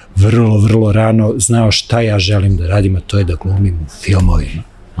vrlo, vrlo rano znao šta ja želim da radim, a to je da glumim u filmovima.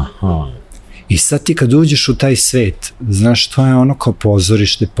 Aha. I sad ti kad uđeš u taj svet, znaš, to je ono kao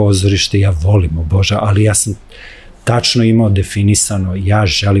pozorište, ja volim, o Bože, ali ja sam tačno imao definisano, ja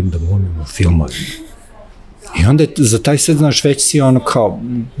želim da glumim u filmovima. I onda za taj svet, znaš, već si ono kao,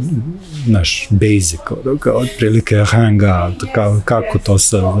 znaš, basic, kao otprilike hanga, kako to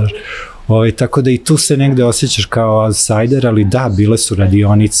sad, znaš. Tako da i tu se negde osjećaš kao outsider, ali da, bile su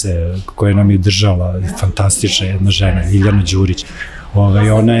radionice koje nam je držala fantastična jedna žena, Ljiljana Đurić.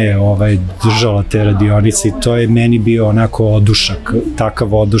 Ona je držala te radionice i to je meni bio onako odušak,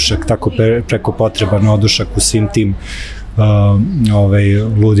 takav odušak, tako preko potreban odušak u svim tim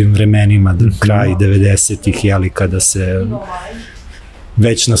ludim vremenima, kraj 90-ih, jeli, kada se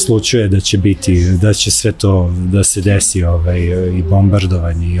već naslučuje da će sve to da se desi i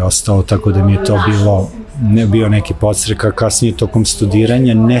bombardovanje i ostalo, tako da mi je to bio neki podstrek, a kasnije tokom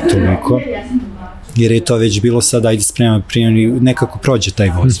studiranja ne toliko, jer je to već bilo sad, ajde spremam prijemni, nekako prođe taj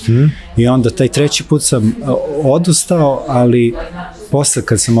voz. I onda taj treći put sam odustao, ali posle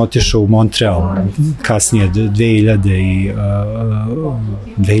kad sam otišao u Montreal, kasnije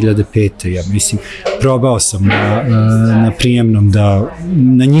 2005. ja mislim, probao sam na prijemnom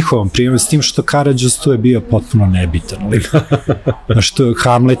na njihovom prijemnom, s tim što Karađoz tu je bio potpuno nebitan. Što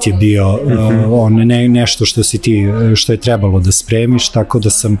Hamlet je bio nešto što je trebalo da spremiš, tako da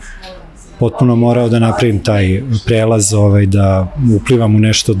sam potpuno morao da napravim taj prelaz, da uplivam u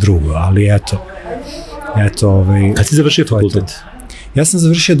nešto drugo, ali eto. Kad si završio fakultet? Ja sam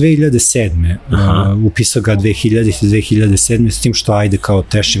završio 2007. Upisao ga 2007. s tim što ajde kao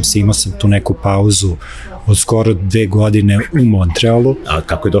tešim se, imao sam tu neku pauzu od skoro 2 godine u Montrealu. A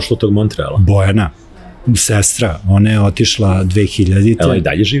kako je došlo tog Montreala? Bojana, sestra, ona je otišla 2000. Ona i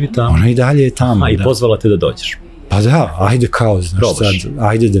dalje živi tamo? Ona i dalje je tamo, i pozvala te da dođeš? Pa da, ajde kao, znaš sad,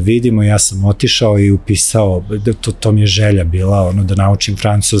 ajde da vidimo, ja sam otišao i upisao, to mi je želja bila, da naučim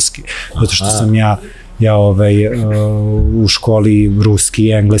francuski, zato što sam ja u školi ruski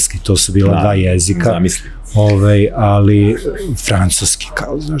i engleski, to su bila 2 jezika, ali francuski,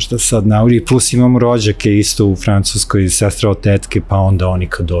 kao, znaš, da sad nauči, plus imam rođake isto u Francuskoj, sestra od tetke, pa onda oni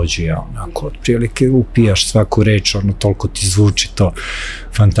kad dođu, ja onako, otprilike upijaš svaku reč, toliko ti zvuči to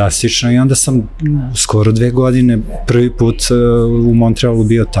fantastično, i onda sam skoro 2 godine prvi put u Montrealu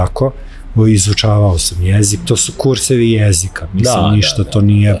bio tako, izučavao sam jezik, to su kursevi jezika, mislim, ništa, to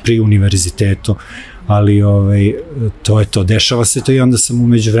nije pri univerzitetu, ali to je to, dešava se to, i onda sam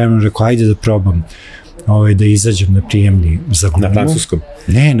umeđu vremenu rekao, ajde da probam da izađem na prijemni za glumu. Na francuskom?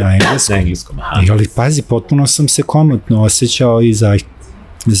 Ne, na engleskom. Na engleskom, aha. Ali pazi, potpuno sam se komotno osjećao i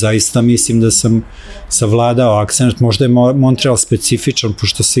zaista mislim da sam savladao akcent, možda je Montreal specifičan,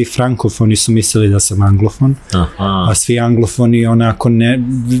 pošto svi frankofoni su mislili da sam anglofon, a svi anglofoni onako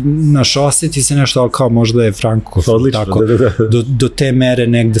osjeti se nešto, ali kao možda je frankofon. Odlično, tako, do te mere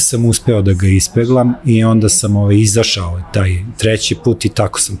negde sam uspeo da ga ispeglam i onda sam izašao taj treći put i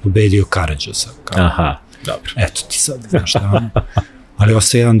tako sam pobedio Karađoza. Aha, dobro. Eto ti sad, znaš šta, ali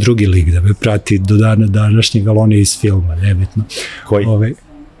ostaje jedan drugi lik da me prati do dana današnjeg, ali on je iz filma, nebitno. Koji?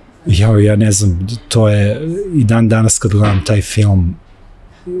 Ja ne znam, to je i dan danas kad gledam taj film,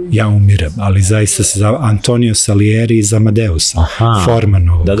 ja umirem, ali zaista se zove Antonio Salieri iz Amadeusa,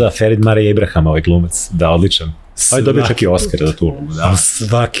 Formanovog. Da, Ferid Marija Ibrahama, ovaj glumac, da, odličan. Ali dobio čak i Oscar za tu ulogu, da.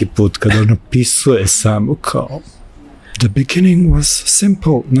 Svaki put kad on opisuje samo kao the beginning was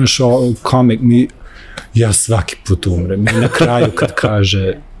simple, naš comic, ja svaki put umrem. I na kraju kad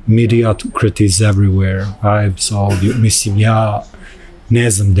kaže mediocrity is everywhere, I absolve you, mislim, ja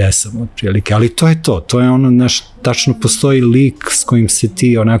ne znam gde sam otprilike, ali to je to je ono, tačno postoji lik s kojim se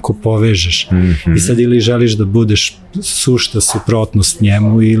ti onako povežeš i sad ili želiš da budeš sušta suprotnost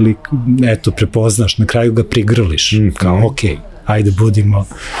njemu ili eto prepoznaš, na kraju ga prigrliš, kao okej, ajde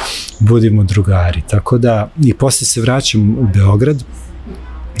budimo drugari, tako da i posle se vraćam u Beograd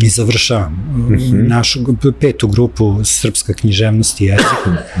i završavam našu 5. grupu srpska književnost i jezik.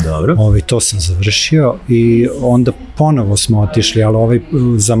 Dobro. To sam završio i onda ponovo smo otišli, ali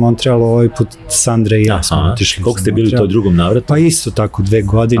za Montreal ovaj put Sandra i ja smo otišli. Koliko ste bili u toj drugom navratu? Pa isto tako 2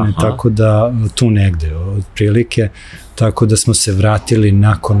 godine, tako da tu negde otprilike, tako da smo se vratili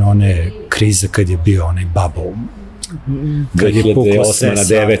nakon one krize kad je bio onaj bubble. kad je puklo sve na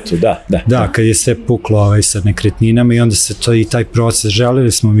 9. Da, kad je sve puklo sa nekretninama i onda se to i taj proces,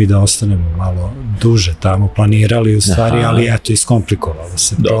 želeli smo mi da ostanemo malo duže tamo, planirali u stvari, ali eto, iskomplikovalo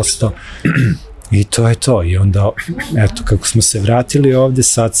se prosto. I to je to. I onda, eto, kako smo se vratili ovde,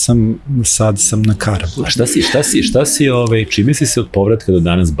 sad sam na Karabu. A šta si čime si se od povratka do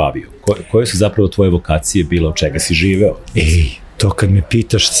danas bavio? Koje su zapravo tvoje vokacije bile, od čega si živeo? To kad me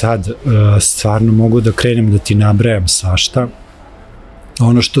pitaš sad, stvarno mogu da krenem da ti nabrajam svašta.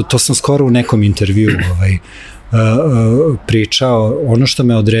 To sam skoro u nekom intervju pričao, ono što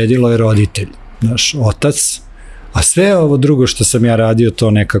me odredilo je roditelj, naš otac, a sve ovo drugo što sam ja radio,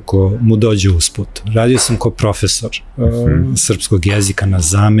 to nekako mu dođe usput. Radio sam kao profesor srpskog jezika na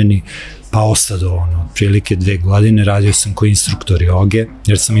zameni, pa ostado otprilike 2 godine, radio sam kao instruktor joge,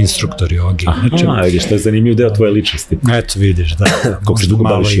 jer sam instruktor joge. Aha, vidiš, to je zanimljiv deo tvoje ličnosti. Eto, vidiš, da. Kako se dugo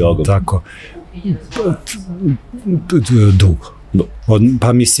baviš jogom? Tako. Dugo.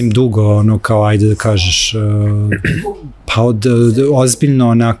 Pa mislim dugo, kao ajde da kažeš, pa ozbiljno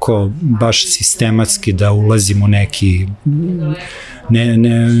onako, baš sistematski da ulazim u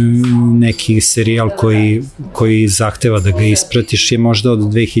neki serijal koji zahteva da ga ispratiš je možda od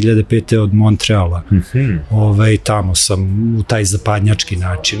 2005. od Montreala. Tamo sam u taj zapadnjački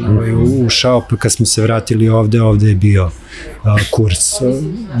način ušao, pa kad smo se vratili ovde je bio kurs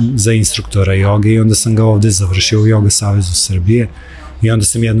za instruktora joge i onda sam ga ovde završio u Joga Savezu Srbije i onda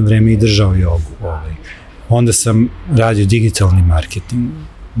sam jedno vreme i držao jogu. Onda sam radio digitalni marketing,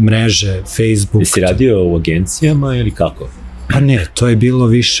 mreže, Facebook. Jesi radio u agencijama ili kako? Pa ne, to je bilo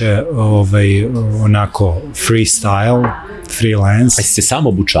više onako freestyle, freelance. A si se sam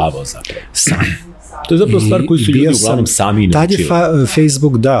obučavao zapravo? Sam. To je zapravo stvar koju su ljudi uglavnom sami naučili. Tad je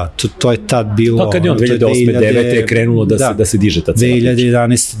Facebook, da, to je tad bilo... Pa kad je 2008-2009 je krenulo da se diže ta cena.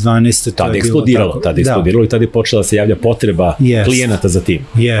 2011-2012 Tada je eksplodiralo, i tada je počela da se javlja potreba klijenata za tim.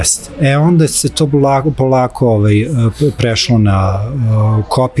 Jest. Onda se to polako prešlo na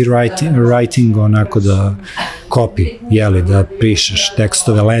copywriting, onako da da pišeš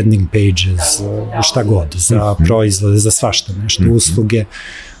tekstove, landing pages, šta god, za proizvode, za svašta nešto, usluge.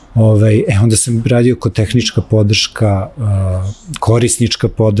 Onda sam radio kao tehnička podrška, korisnička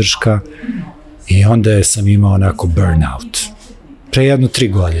podrška i onda sam imao onako burnout. Pre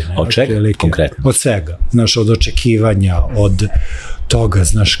 3 godine. Od čega konkretno? Od svega. Znaš, od očekivanja, od toga,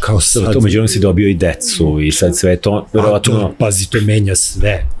 znaš, kao sad... To međutim si dobio i decu i sad sve to... Pazi, to menja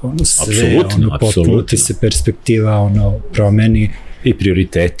sve. Apsolutno. Potpuno ti se perspektiva promeni. I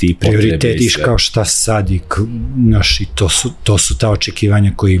prioriteti i potrebe. Prioriteti, kao šta sad i to su ta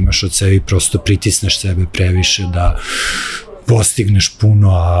očekivanja koje imaš od sebe i prosto pritisneš sebe previše da postigneš puno,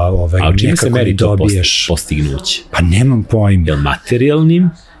 a nekako ne dobiješ. Postignuće? Pa nemam pojma. Jel materijalnim?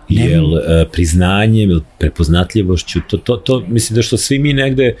 Jel priznanjem, jel prepoznatljivošću? To mislim da što svi mi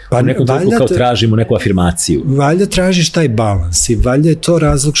negde u nekom trenutku kao tražimo neku afirmaciju. Valjda tražiš taj balans i valjda je to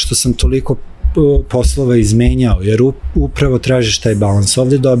razlog što sam toliko poslova izmenjao, jer upravo tražiš taj balans.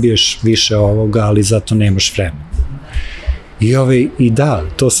 Ovde dobiješ više ovoga, ali zato nemaš vremena. I da,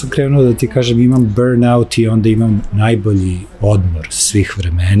 to sam krenuo da ti kažem, imam burnout i onda imam najbolji odmor svih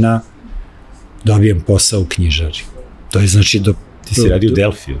vremena, dobijem posao u knjižari. To je znači Ti si radio u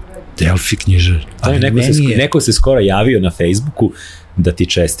Delfiju. Delfi knjižari. Neko se skoro javio na Facebooku da ti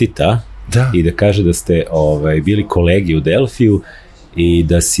čestita i da kaže da ste bili kolegi u Delfiju i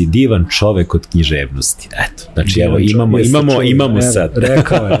da si divan čovek od književnosti. Eto, znači evo, imamo sad.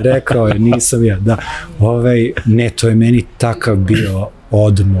 Rekao je, nisam ja, da. Ne, to je meni takav bio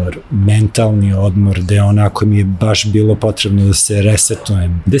odmor, mentalni odmor, gde onako mi je baš bilo potrebno da se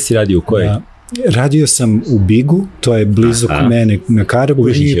resetujem. Gde si radio, u kojoj? Radio sam u Bigu, to je blizu kod mene na Karabu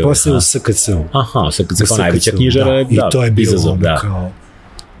i posle u SKC-u. Aha, SKC kao najveća knjižara, i to je bilo kao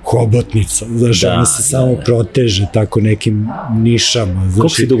hobotnica, znaš, ona se samo proteže tako nekim nišama.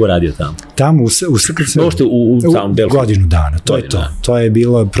 Koliko si dugo radio tamo? Tamo u SKC-u? Godinu dana, to je to. To je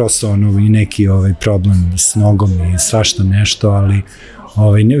bilo prosto i neki problem s nogom i svašta nešto, ali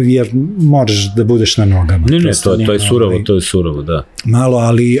jer moraš da budeš na nogama. Ne, to je surovo, da. Malo,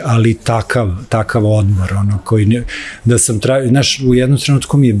 ali takav odmor, koji da sam znaš, u jednom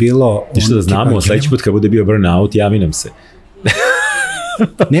trenutku mi je bilo... Ništa da znamo, sledeći put kad bude bio burnout, javi nam se.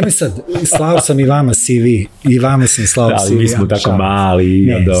 Neme sad, slao sam i vama CV, i vama sam slao CV. Ali mi smo tako mali.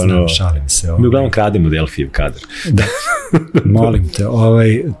 Ne, šalim se. Mi uglavnom krademo Delfijev kadar. Da, molim te.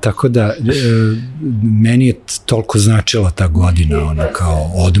 Tako da, meni je toliko značila ta godina,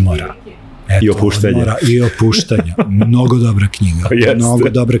 kao odmora. I opuštanja. I opuštanja. Mnogo dobra knjiga. Mnogo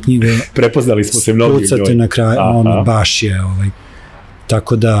dobra knjiga. Prepoznali smo se mnogi. Pucate na kraju, baš je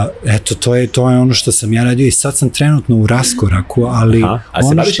Tako da, eto, to je ono što sam ja radio i sad sam trenutno u raskoraku, ali a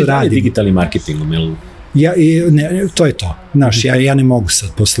se baviš i dalje digitalnim marketingom, jel? To je to. Znaš, ja ne mogu sad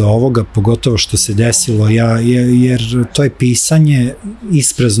posle ovoga, pogotovo što se desilo, jer to je pisanje,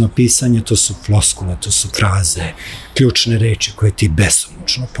 isprazno pisanje, to su floskule, to su fraze, ključne reči koje ti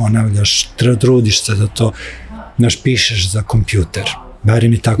besomučno ponavljaš, trudiš se da to, znaš, pišeš za kompjuter.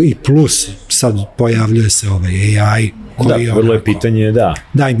 Barem je tako, i plus sad pojavljuje se ovaj AI koji da, vrlo je pitanje, da.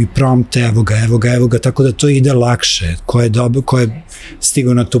 Daj mi prompt, evo ga, tako da to ide lakše, ko je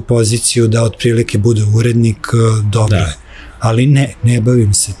stigao na tu poziciju da otprilike bude urednik, dobro je. Ali ne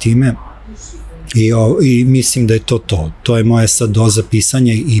bavim se time i mislim da je to je moja sad doza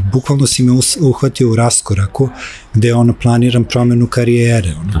pisanja i bukvalno si me uhvatio u raskoraku gde planiram promenu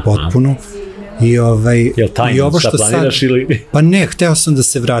karijere, potpuno. Jel tajno šta planiraš ili? Pa ne, hteo sam da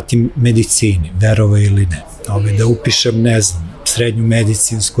se vratim medicini, verovo ili ne. Da upišem, ne znam, srednju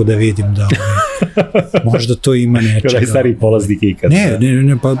medicinsku, da vidim da možda to ima nečega. Kada je stariji polaznik ikad.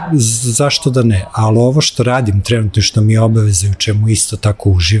 Ne, pa zašto da ne? Ali ovo što radim trenutno i što mi je obaveza i u čemu isto tako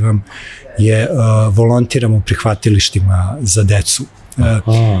uživam je volontiram u prihvatilištima za decu.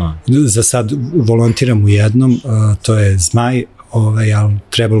 Za sad volontiram u jednom, to je Zmaj, ali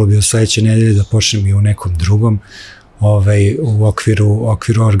trebalo bi u sledeće nedelje da počnem i u nekom drugom, u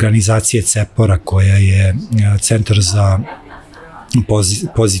okviru organizacije CEPOR-a koja je Centar za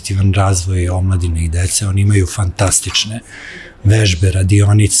pozitivan razvoj omladine i dece. Oni imaju fantastične vežbe,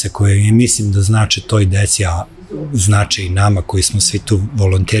 radionice koje mislim da znače toj deci, a znače i nama koji smo svi tu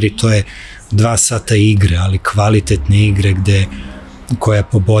volonteri. To je 2 sata igre, ali kvalitetne igre koja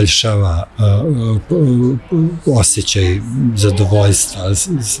poboljšava osjećaj zadovoljstva,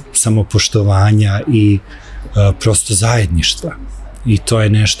 samopoštovanja i prosto zajedništva. I to je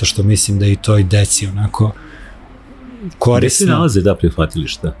nešto što mislim da i toj deci onako korisno. Gde se nalaze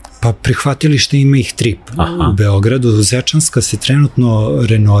prihvatilišta? Pa prihvatilište ima ih 3 u Beogradu. Zečanska se trenutno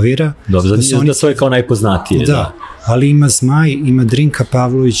renovira. Dobro, da to je kao najpoznatije. Da, ali ima Zmaj, ima Drinka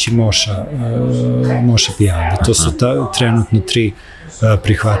Pavlović i Moša Pijanda. To su trenutno 3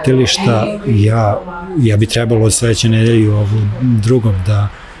 prihvatilišta. Ja bi trebalo od sledeće nedelje u ovom drugom da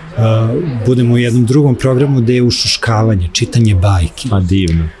budemo u jednom drugom programu gde je ušuškavanje, čitanje bajki. A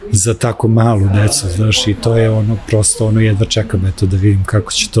divno. Za tako malu decu, znaš, i to je prosto jedva čekam da vidim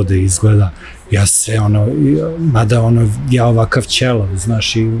kako će to da izgleda. Ja se mada ja ovakav ćelav,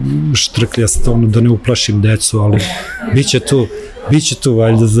 znaš, i štrkljast, da ne uplašim decu, ali biće tu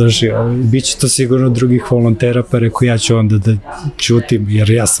valjda, znaš, biće to sigurno drugih volontera, pa rekao ja ću onda da ćutim, jer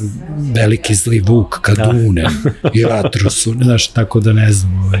ja sam veliki zli vuk kad unem i vatru su, znaš, tako da ne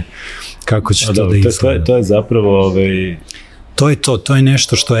znam kako će to da izgleda. To je zapravo To je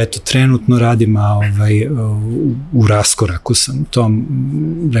nešto što eto trenutno radim, a u raskoraku sam tom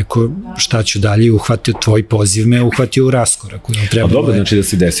rekao šta ću dalje, uhvatio tvoj poziv, me uhvatio u raskoraku. Dobro, znači da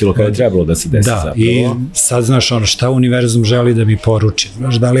se desilo kada je trebalo da se desi zapravo. Da, i sad znaš šta univerzum želi da mi poruči,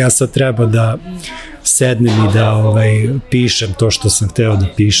 znaš, da li ja sad treba da sednem i da pišem to što sam hteo da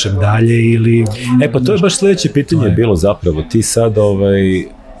pišem dalje ili... Pa to je baš sledeće pitanje bilo zapravo, ti sad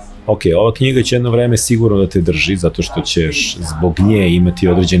ok, ova knjiga će jedno vreme sigurno da te drži, zato što ćeš zbog nje imati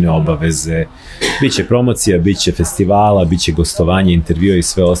određene obaveze, biće promocija, biće festivala, biće gostovanje, intervjua i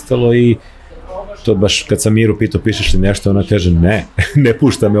sve ostalo i to baš kad sam Miru pitao pišeš li nešto, ona kaže ne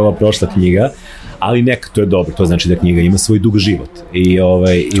pušta me ova prošla knjiga, ali neka, to je dobro, to znači da knjiga ima svoj dug život i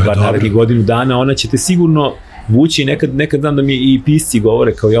bar narednih godinu dana ona će te sigurno vući, nekad znam da mi i pisci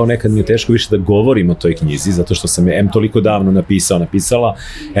govore kao nekad mi je teško više da govorim o toj knjizi, zato što sam je toliko davno napisala,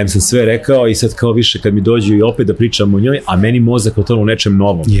 sam sve rekao i sad kao više kad mi dođu i opet da pričam o njoj, a meni mozak o tomu nečem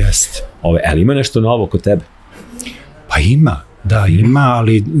novom. Jeste. Ali ima nešto novo kod tebe? Pa ima,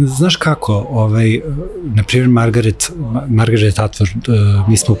 ali znaš kako, na primjer Margaret Atwood,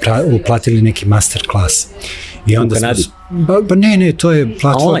 mi smo uplatili neki master klas. U Kanadi? Pa ne, to je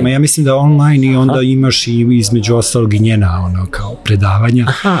platforma, ja mislim da online i onda imaš i između ostalog i njena kao predavanja,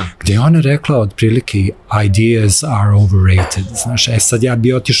 gde je ona rekla otprilike ideas are overrated, znaš, sad ja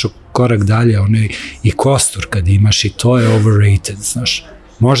bi otišao korak dalje, i kostur kad imaš i to je overrated, znaš,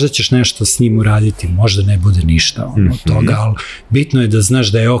 možda ćeš nešto s njim uraditi, možda ne bude ništa od toga, ali bitno je da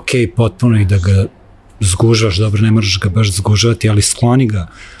znaš da je okej potpuno i da ga zgužvaš, dobro, ne moraš ga baš zgužvati, ali skloni ga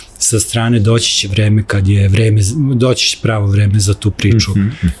sa strane, doći će vreme kad je doći će pravo vreme za tu priču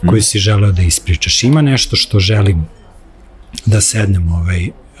koju si želeo da ispričaš. Ima nešto što želim da sednem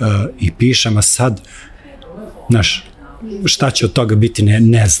i pišem, a sad, znaš, šta će od toga biti,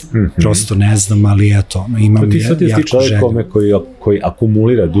 ne znam, prosto ne znam, ali eto, imam jako želju. Ti čovjek koji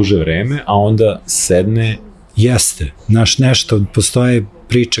akumulira duže vreme, a onda sedne Jeste, znaš, nešto, postoje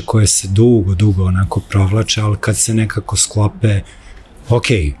priče koje se dugo onako provlače, ali kad se nekako sklope, ok,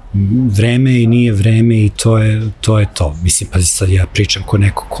 vreme i nije vreme i to je to. Mislim, pa sad ja pričam ko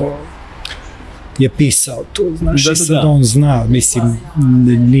neko ko je pisao tu, znaš, i sad on zna, mislim,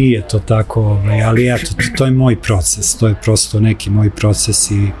 nije to tako, ali eto, to je moj proces, to je prosto neki moj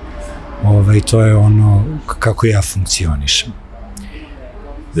proces i to je ono kako ja funkcionišem.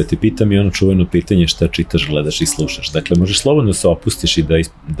 Da te pitam i ono čuveno pitanje šta čitaš, gledaš i slušaš. Dakle, možeš slobodno se opustiš i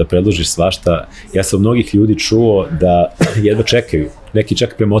da predložiš svašta. Ja sam od mnogih ljudi čuo da jedva čekaju. Neki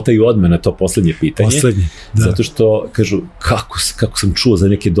čak premotaju odmah na to poslednje pitanje. Da. Zato što kažu kako sam čuo za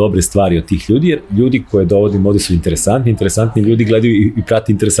neke dobre stvari od tih ljudi, jer ljudi koje dovodim ovde su interesantni ljudi gledaju i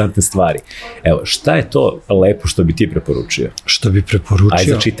prate interesantne stvari. Evo, šta je to lepo što bi ti preporučio? Što bi preporučio?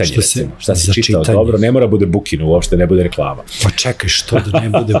 Ajde za čitanje, recimo. Šta si čitao? Dobro, ne mora bude Bukino uopšte, ne bude reklama. Pa čekaj, što da ne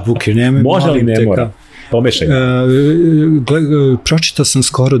bude Buke? Može li ne mora? Pomešaj. Pročitao sam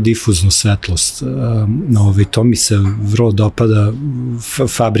skoro Difuznu svetlost. To mi se vrlo dopada,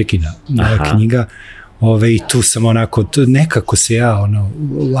 Fabrikina knjiga. I tu sam onako, nekako se ja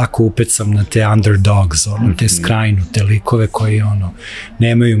lako upecam na te underdogs, te skrajnute likove koji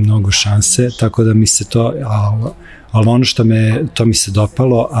nemaju mnogo šanse, tako da mi se to, ali ono što to mi se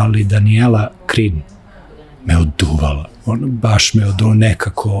dopalo, ali Daniela Krin me oduvala. Baš me oduvala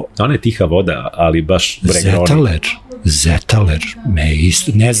nekako. Ona je tiha voda, ali baš Zetaler me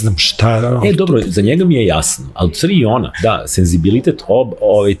isto, ne znam šta. Dobro, za njega mi je jasno, ali stvari i ona, da, senzibilitet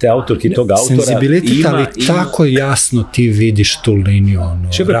te autorke i tog autora senzibilitet, ali tako jasno ti vidiš tu liniju,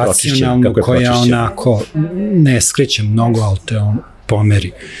 racionalnu, koja onako ne skreće mnogo, ali te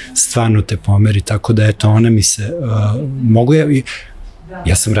pomeri, stvarno te pomeri, tako da eto, ona mi se, mogu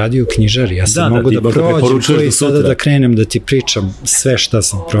ja sam radio u knjižari, ja sam mogu da prođem koji sada da krenem da ti pričam sve šta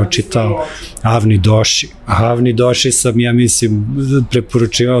sam pročitao. Avni Doši sam, ja mislim,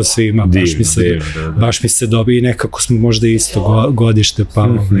 preporučivao svima, baš mi se dobi i nekako smo možda isto godište,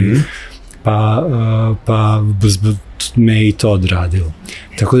 pa me i to odradilo.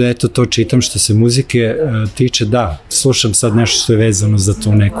 Tako da eto, to čitam. Što se muzike tiče, da, slušam sad nešto što je vezano za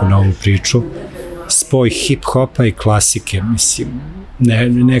tu neku novu priču, spoj hip-hopa i klasike, mislim,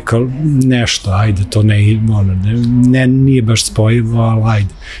 nešto, ajde, to nije baš spojivo, ali ajde,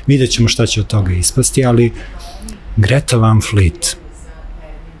 vidjet ćemo šta će od toga ispasti, ali Greta Van Fleet.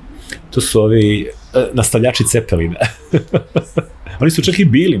 To su ovi nastavljači Cepelina. Oni su čak i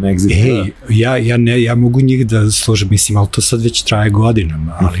bili na Exitu. Ja mogu njih da služem, mislim, ali to sad već traje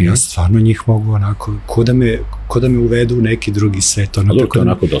godinama, ali ja stvarno njih mogu onako, ko da me uvedu u neki drugi svet. Ali to je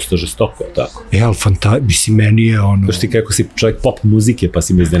onako dosta žestoko, tako? Ali mislim, meni je ono... To što ti kako si čovjek pop muzike, pa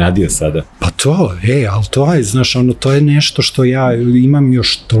si me iznenadio sada. Pa to, ali to je, znaš, to je nešto što ja imam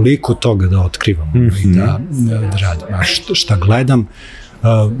još toliko toga da otkrivam i da radim. A šta gledam,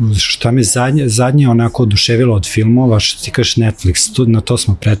 šta me zadnje onako oduševilo od filmova, što ti kažeš Netflix, na to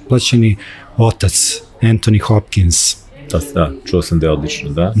smo pretplaćeni, Otac, Anthony Hopkins. Da, čuo sam da je odlično,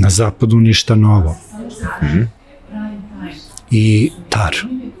 da. Na zapadu ništa novo. I Tar,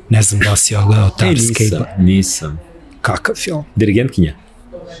 ne znam da si ja gledao Tar. Nisam. Kakav film? Dirigentkinja.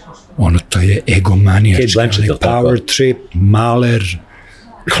 To je egomanijačka. Kate Blanchett, Power Trip, Mahler,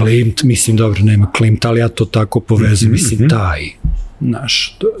 Klimt, mislim, dobro, nema Klimt, ali ja to tako povezujem, mislim, taj,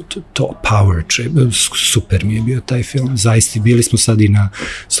 znaš, to Power Trip, super mi je bio taj film, zaista, bili smo sad i na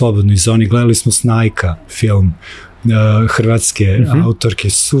Slobodnoj zoni, gledali smo Snajka film, hrvatske autorke,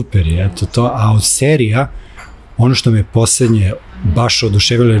 super je, eto to, a od serija, ono što me poslednje baš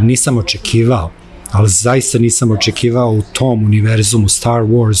oduševilo, jer nisam očekivao, ali zaista nisam očekivao u tom univerzumu, Star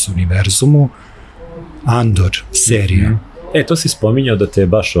Wars univerzumu, Andor serija. To si spominjao da te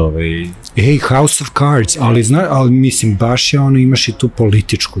baš House of Cards, ali mislim, baš je imaš i tu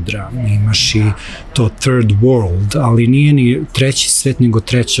političku dramu, imaš i to Third World, ali nije ni treći svet, nego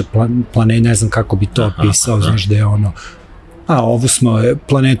treća planeta, ne znam kako bi to opisao, znaš da je ovo smo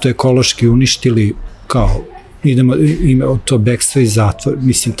planetu ekološki uništili, kao ima to bekstvo i zatvor,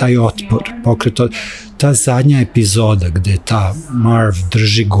 mislim, taj otpor, pokret, ta zadnja epizoda gde ta Marv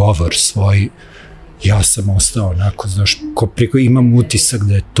drži govor svoj, ja sam ostao onako, znaš, imam utisak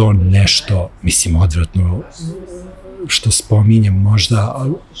da je to nešto, mislim, odvratno što spominjem možda,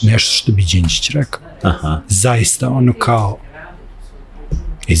 ali nešto što bi Đinđić rekao. Zaista, kao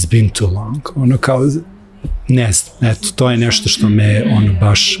it's been too long, kao, ne znam, eto, to je nešto što me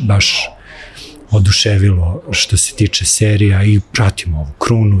baš oduševilo što se tiče serija i pratimo ovu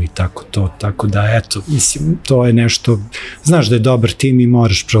Krunu i tako da, eto, mislim, to je nešto, znaš da je dobar tim i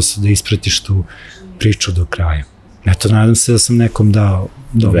moraš prosto da ispratiš tu priču do kraja. Eto, nadam se da sam nekom dao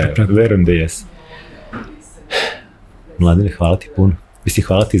dobro preporuku. Verujem da jesi. Mladene, hvala ti puno. Mislim,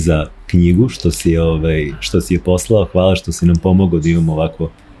 hvala ti za knjigu što si je poslao, hvala što si nam pomogao da imamo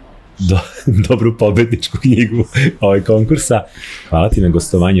ovako dobru pobedničku knjigu konkursa. Hvala ti na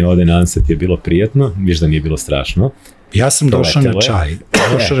gostovanje ovde, nadam se ti je bilo prijatno, viš da nije bilo strašno. Ja sam došao na čaj.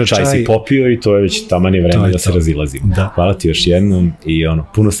 Čaj si popio i to je već taman je vreme da se razilazimo. Da. Hvala ti još jednom i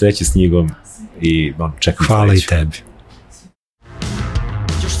puno sreće s knjigom i čekam hvala sreću. I tebi.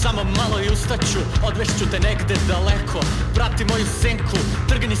 Još samo malo i ustaću, odvešću te negde daleko. Prati moju senku,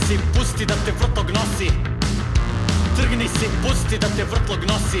 trgni se i pusti da te vrtlog nosi. Trgni se i pusti da te vrtlog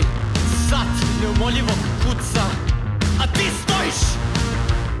nosi. Sat neumoljivo kuca, a ti stojiš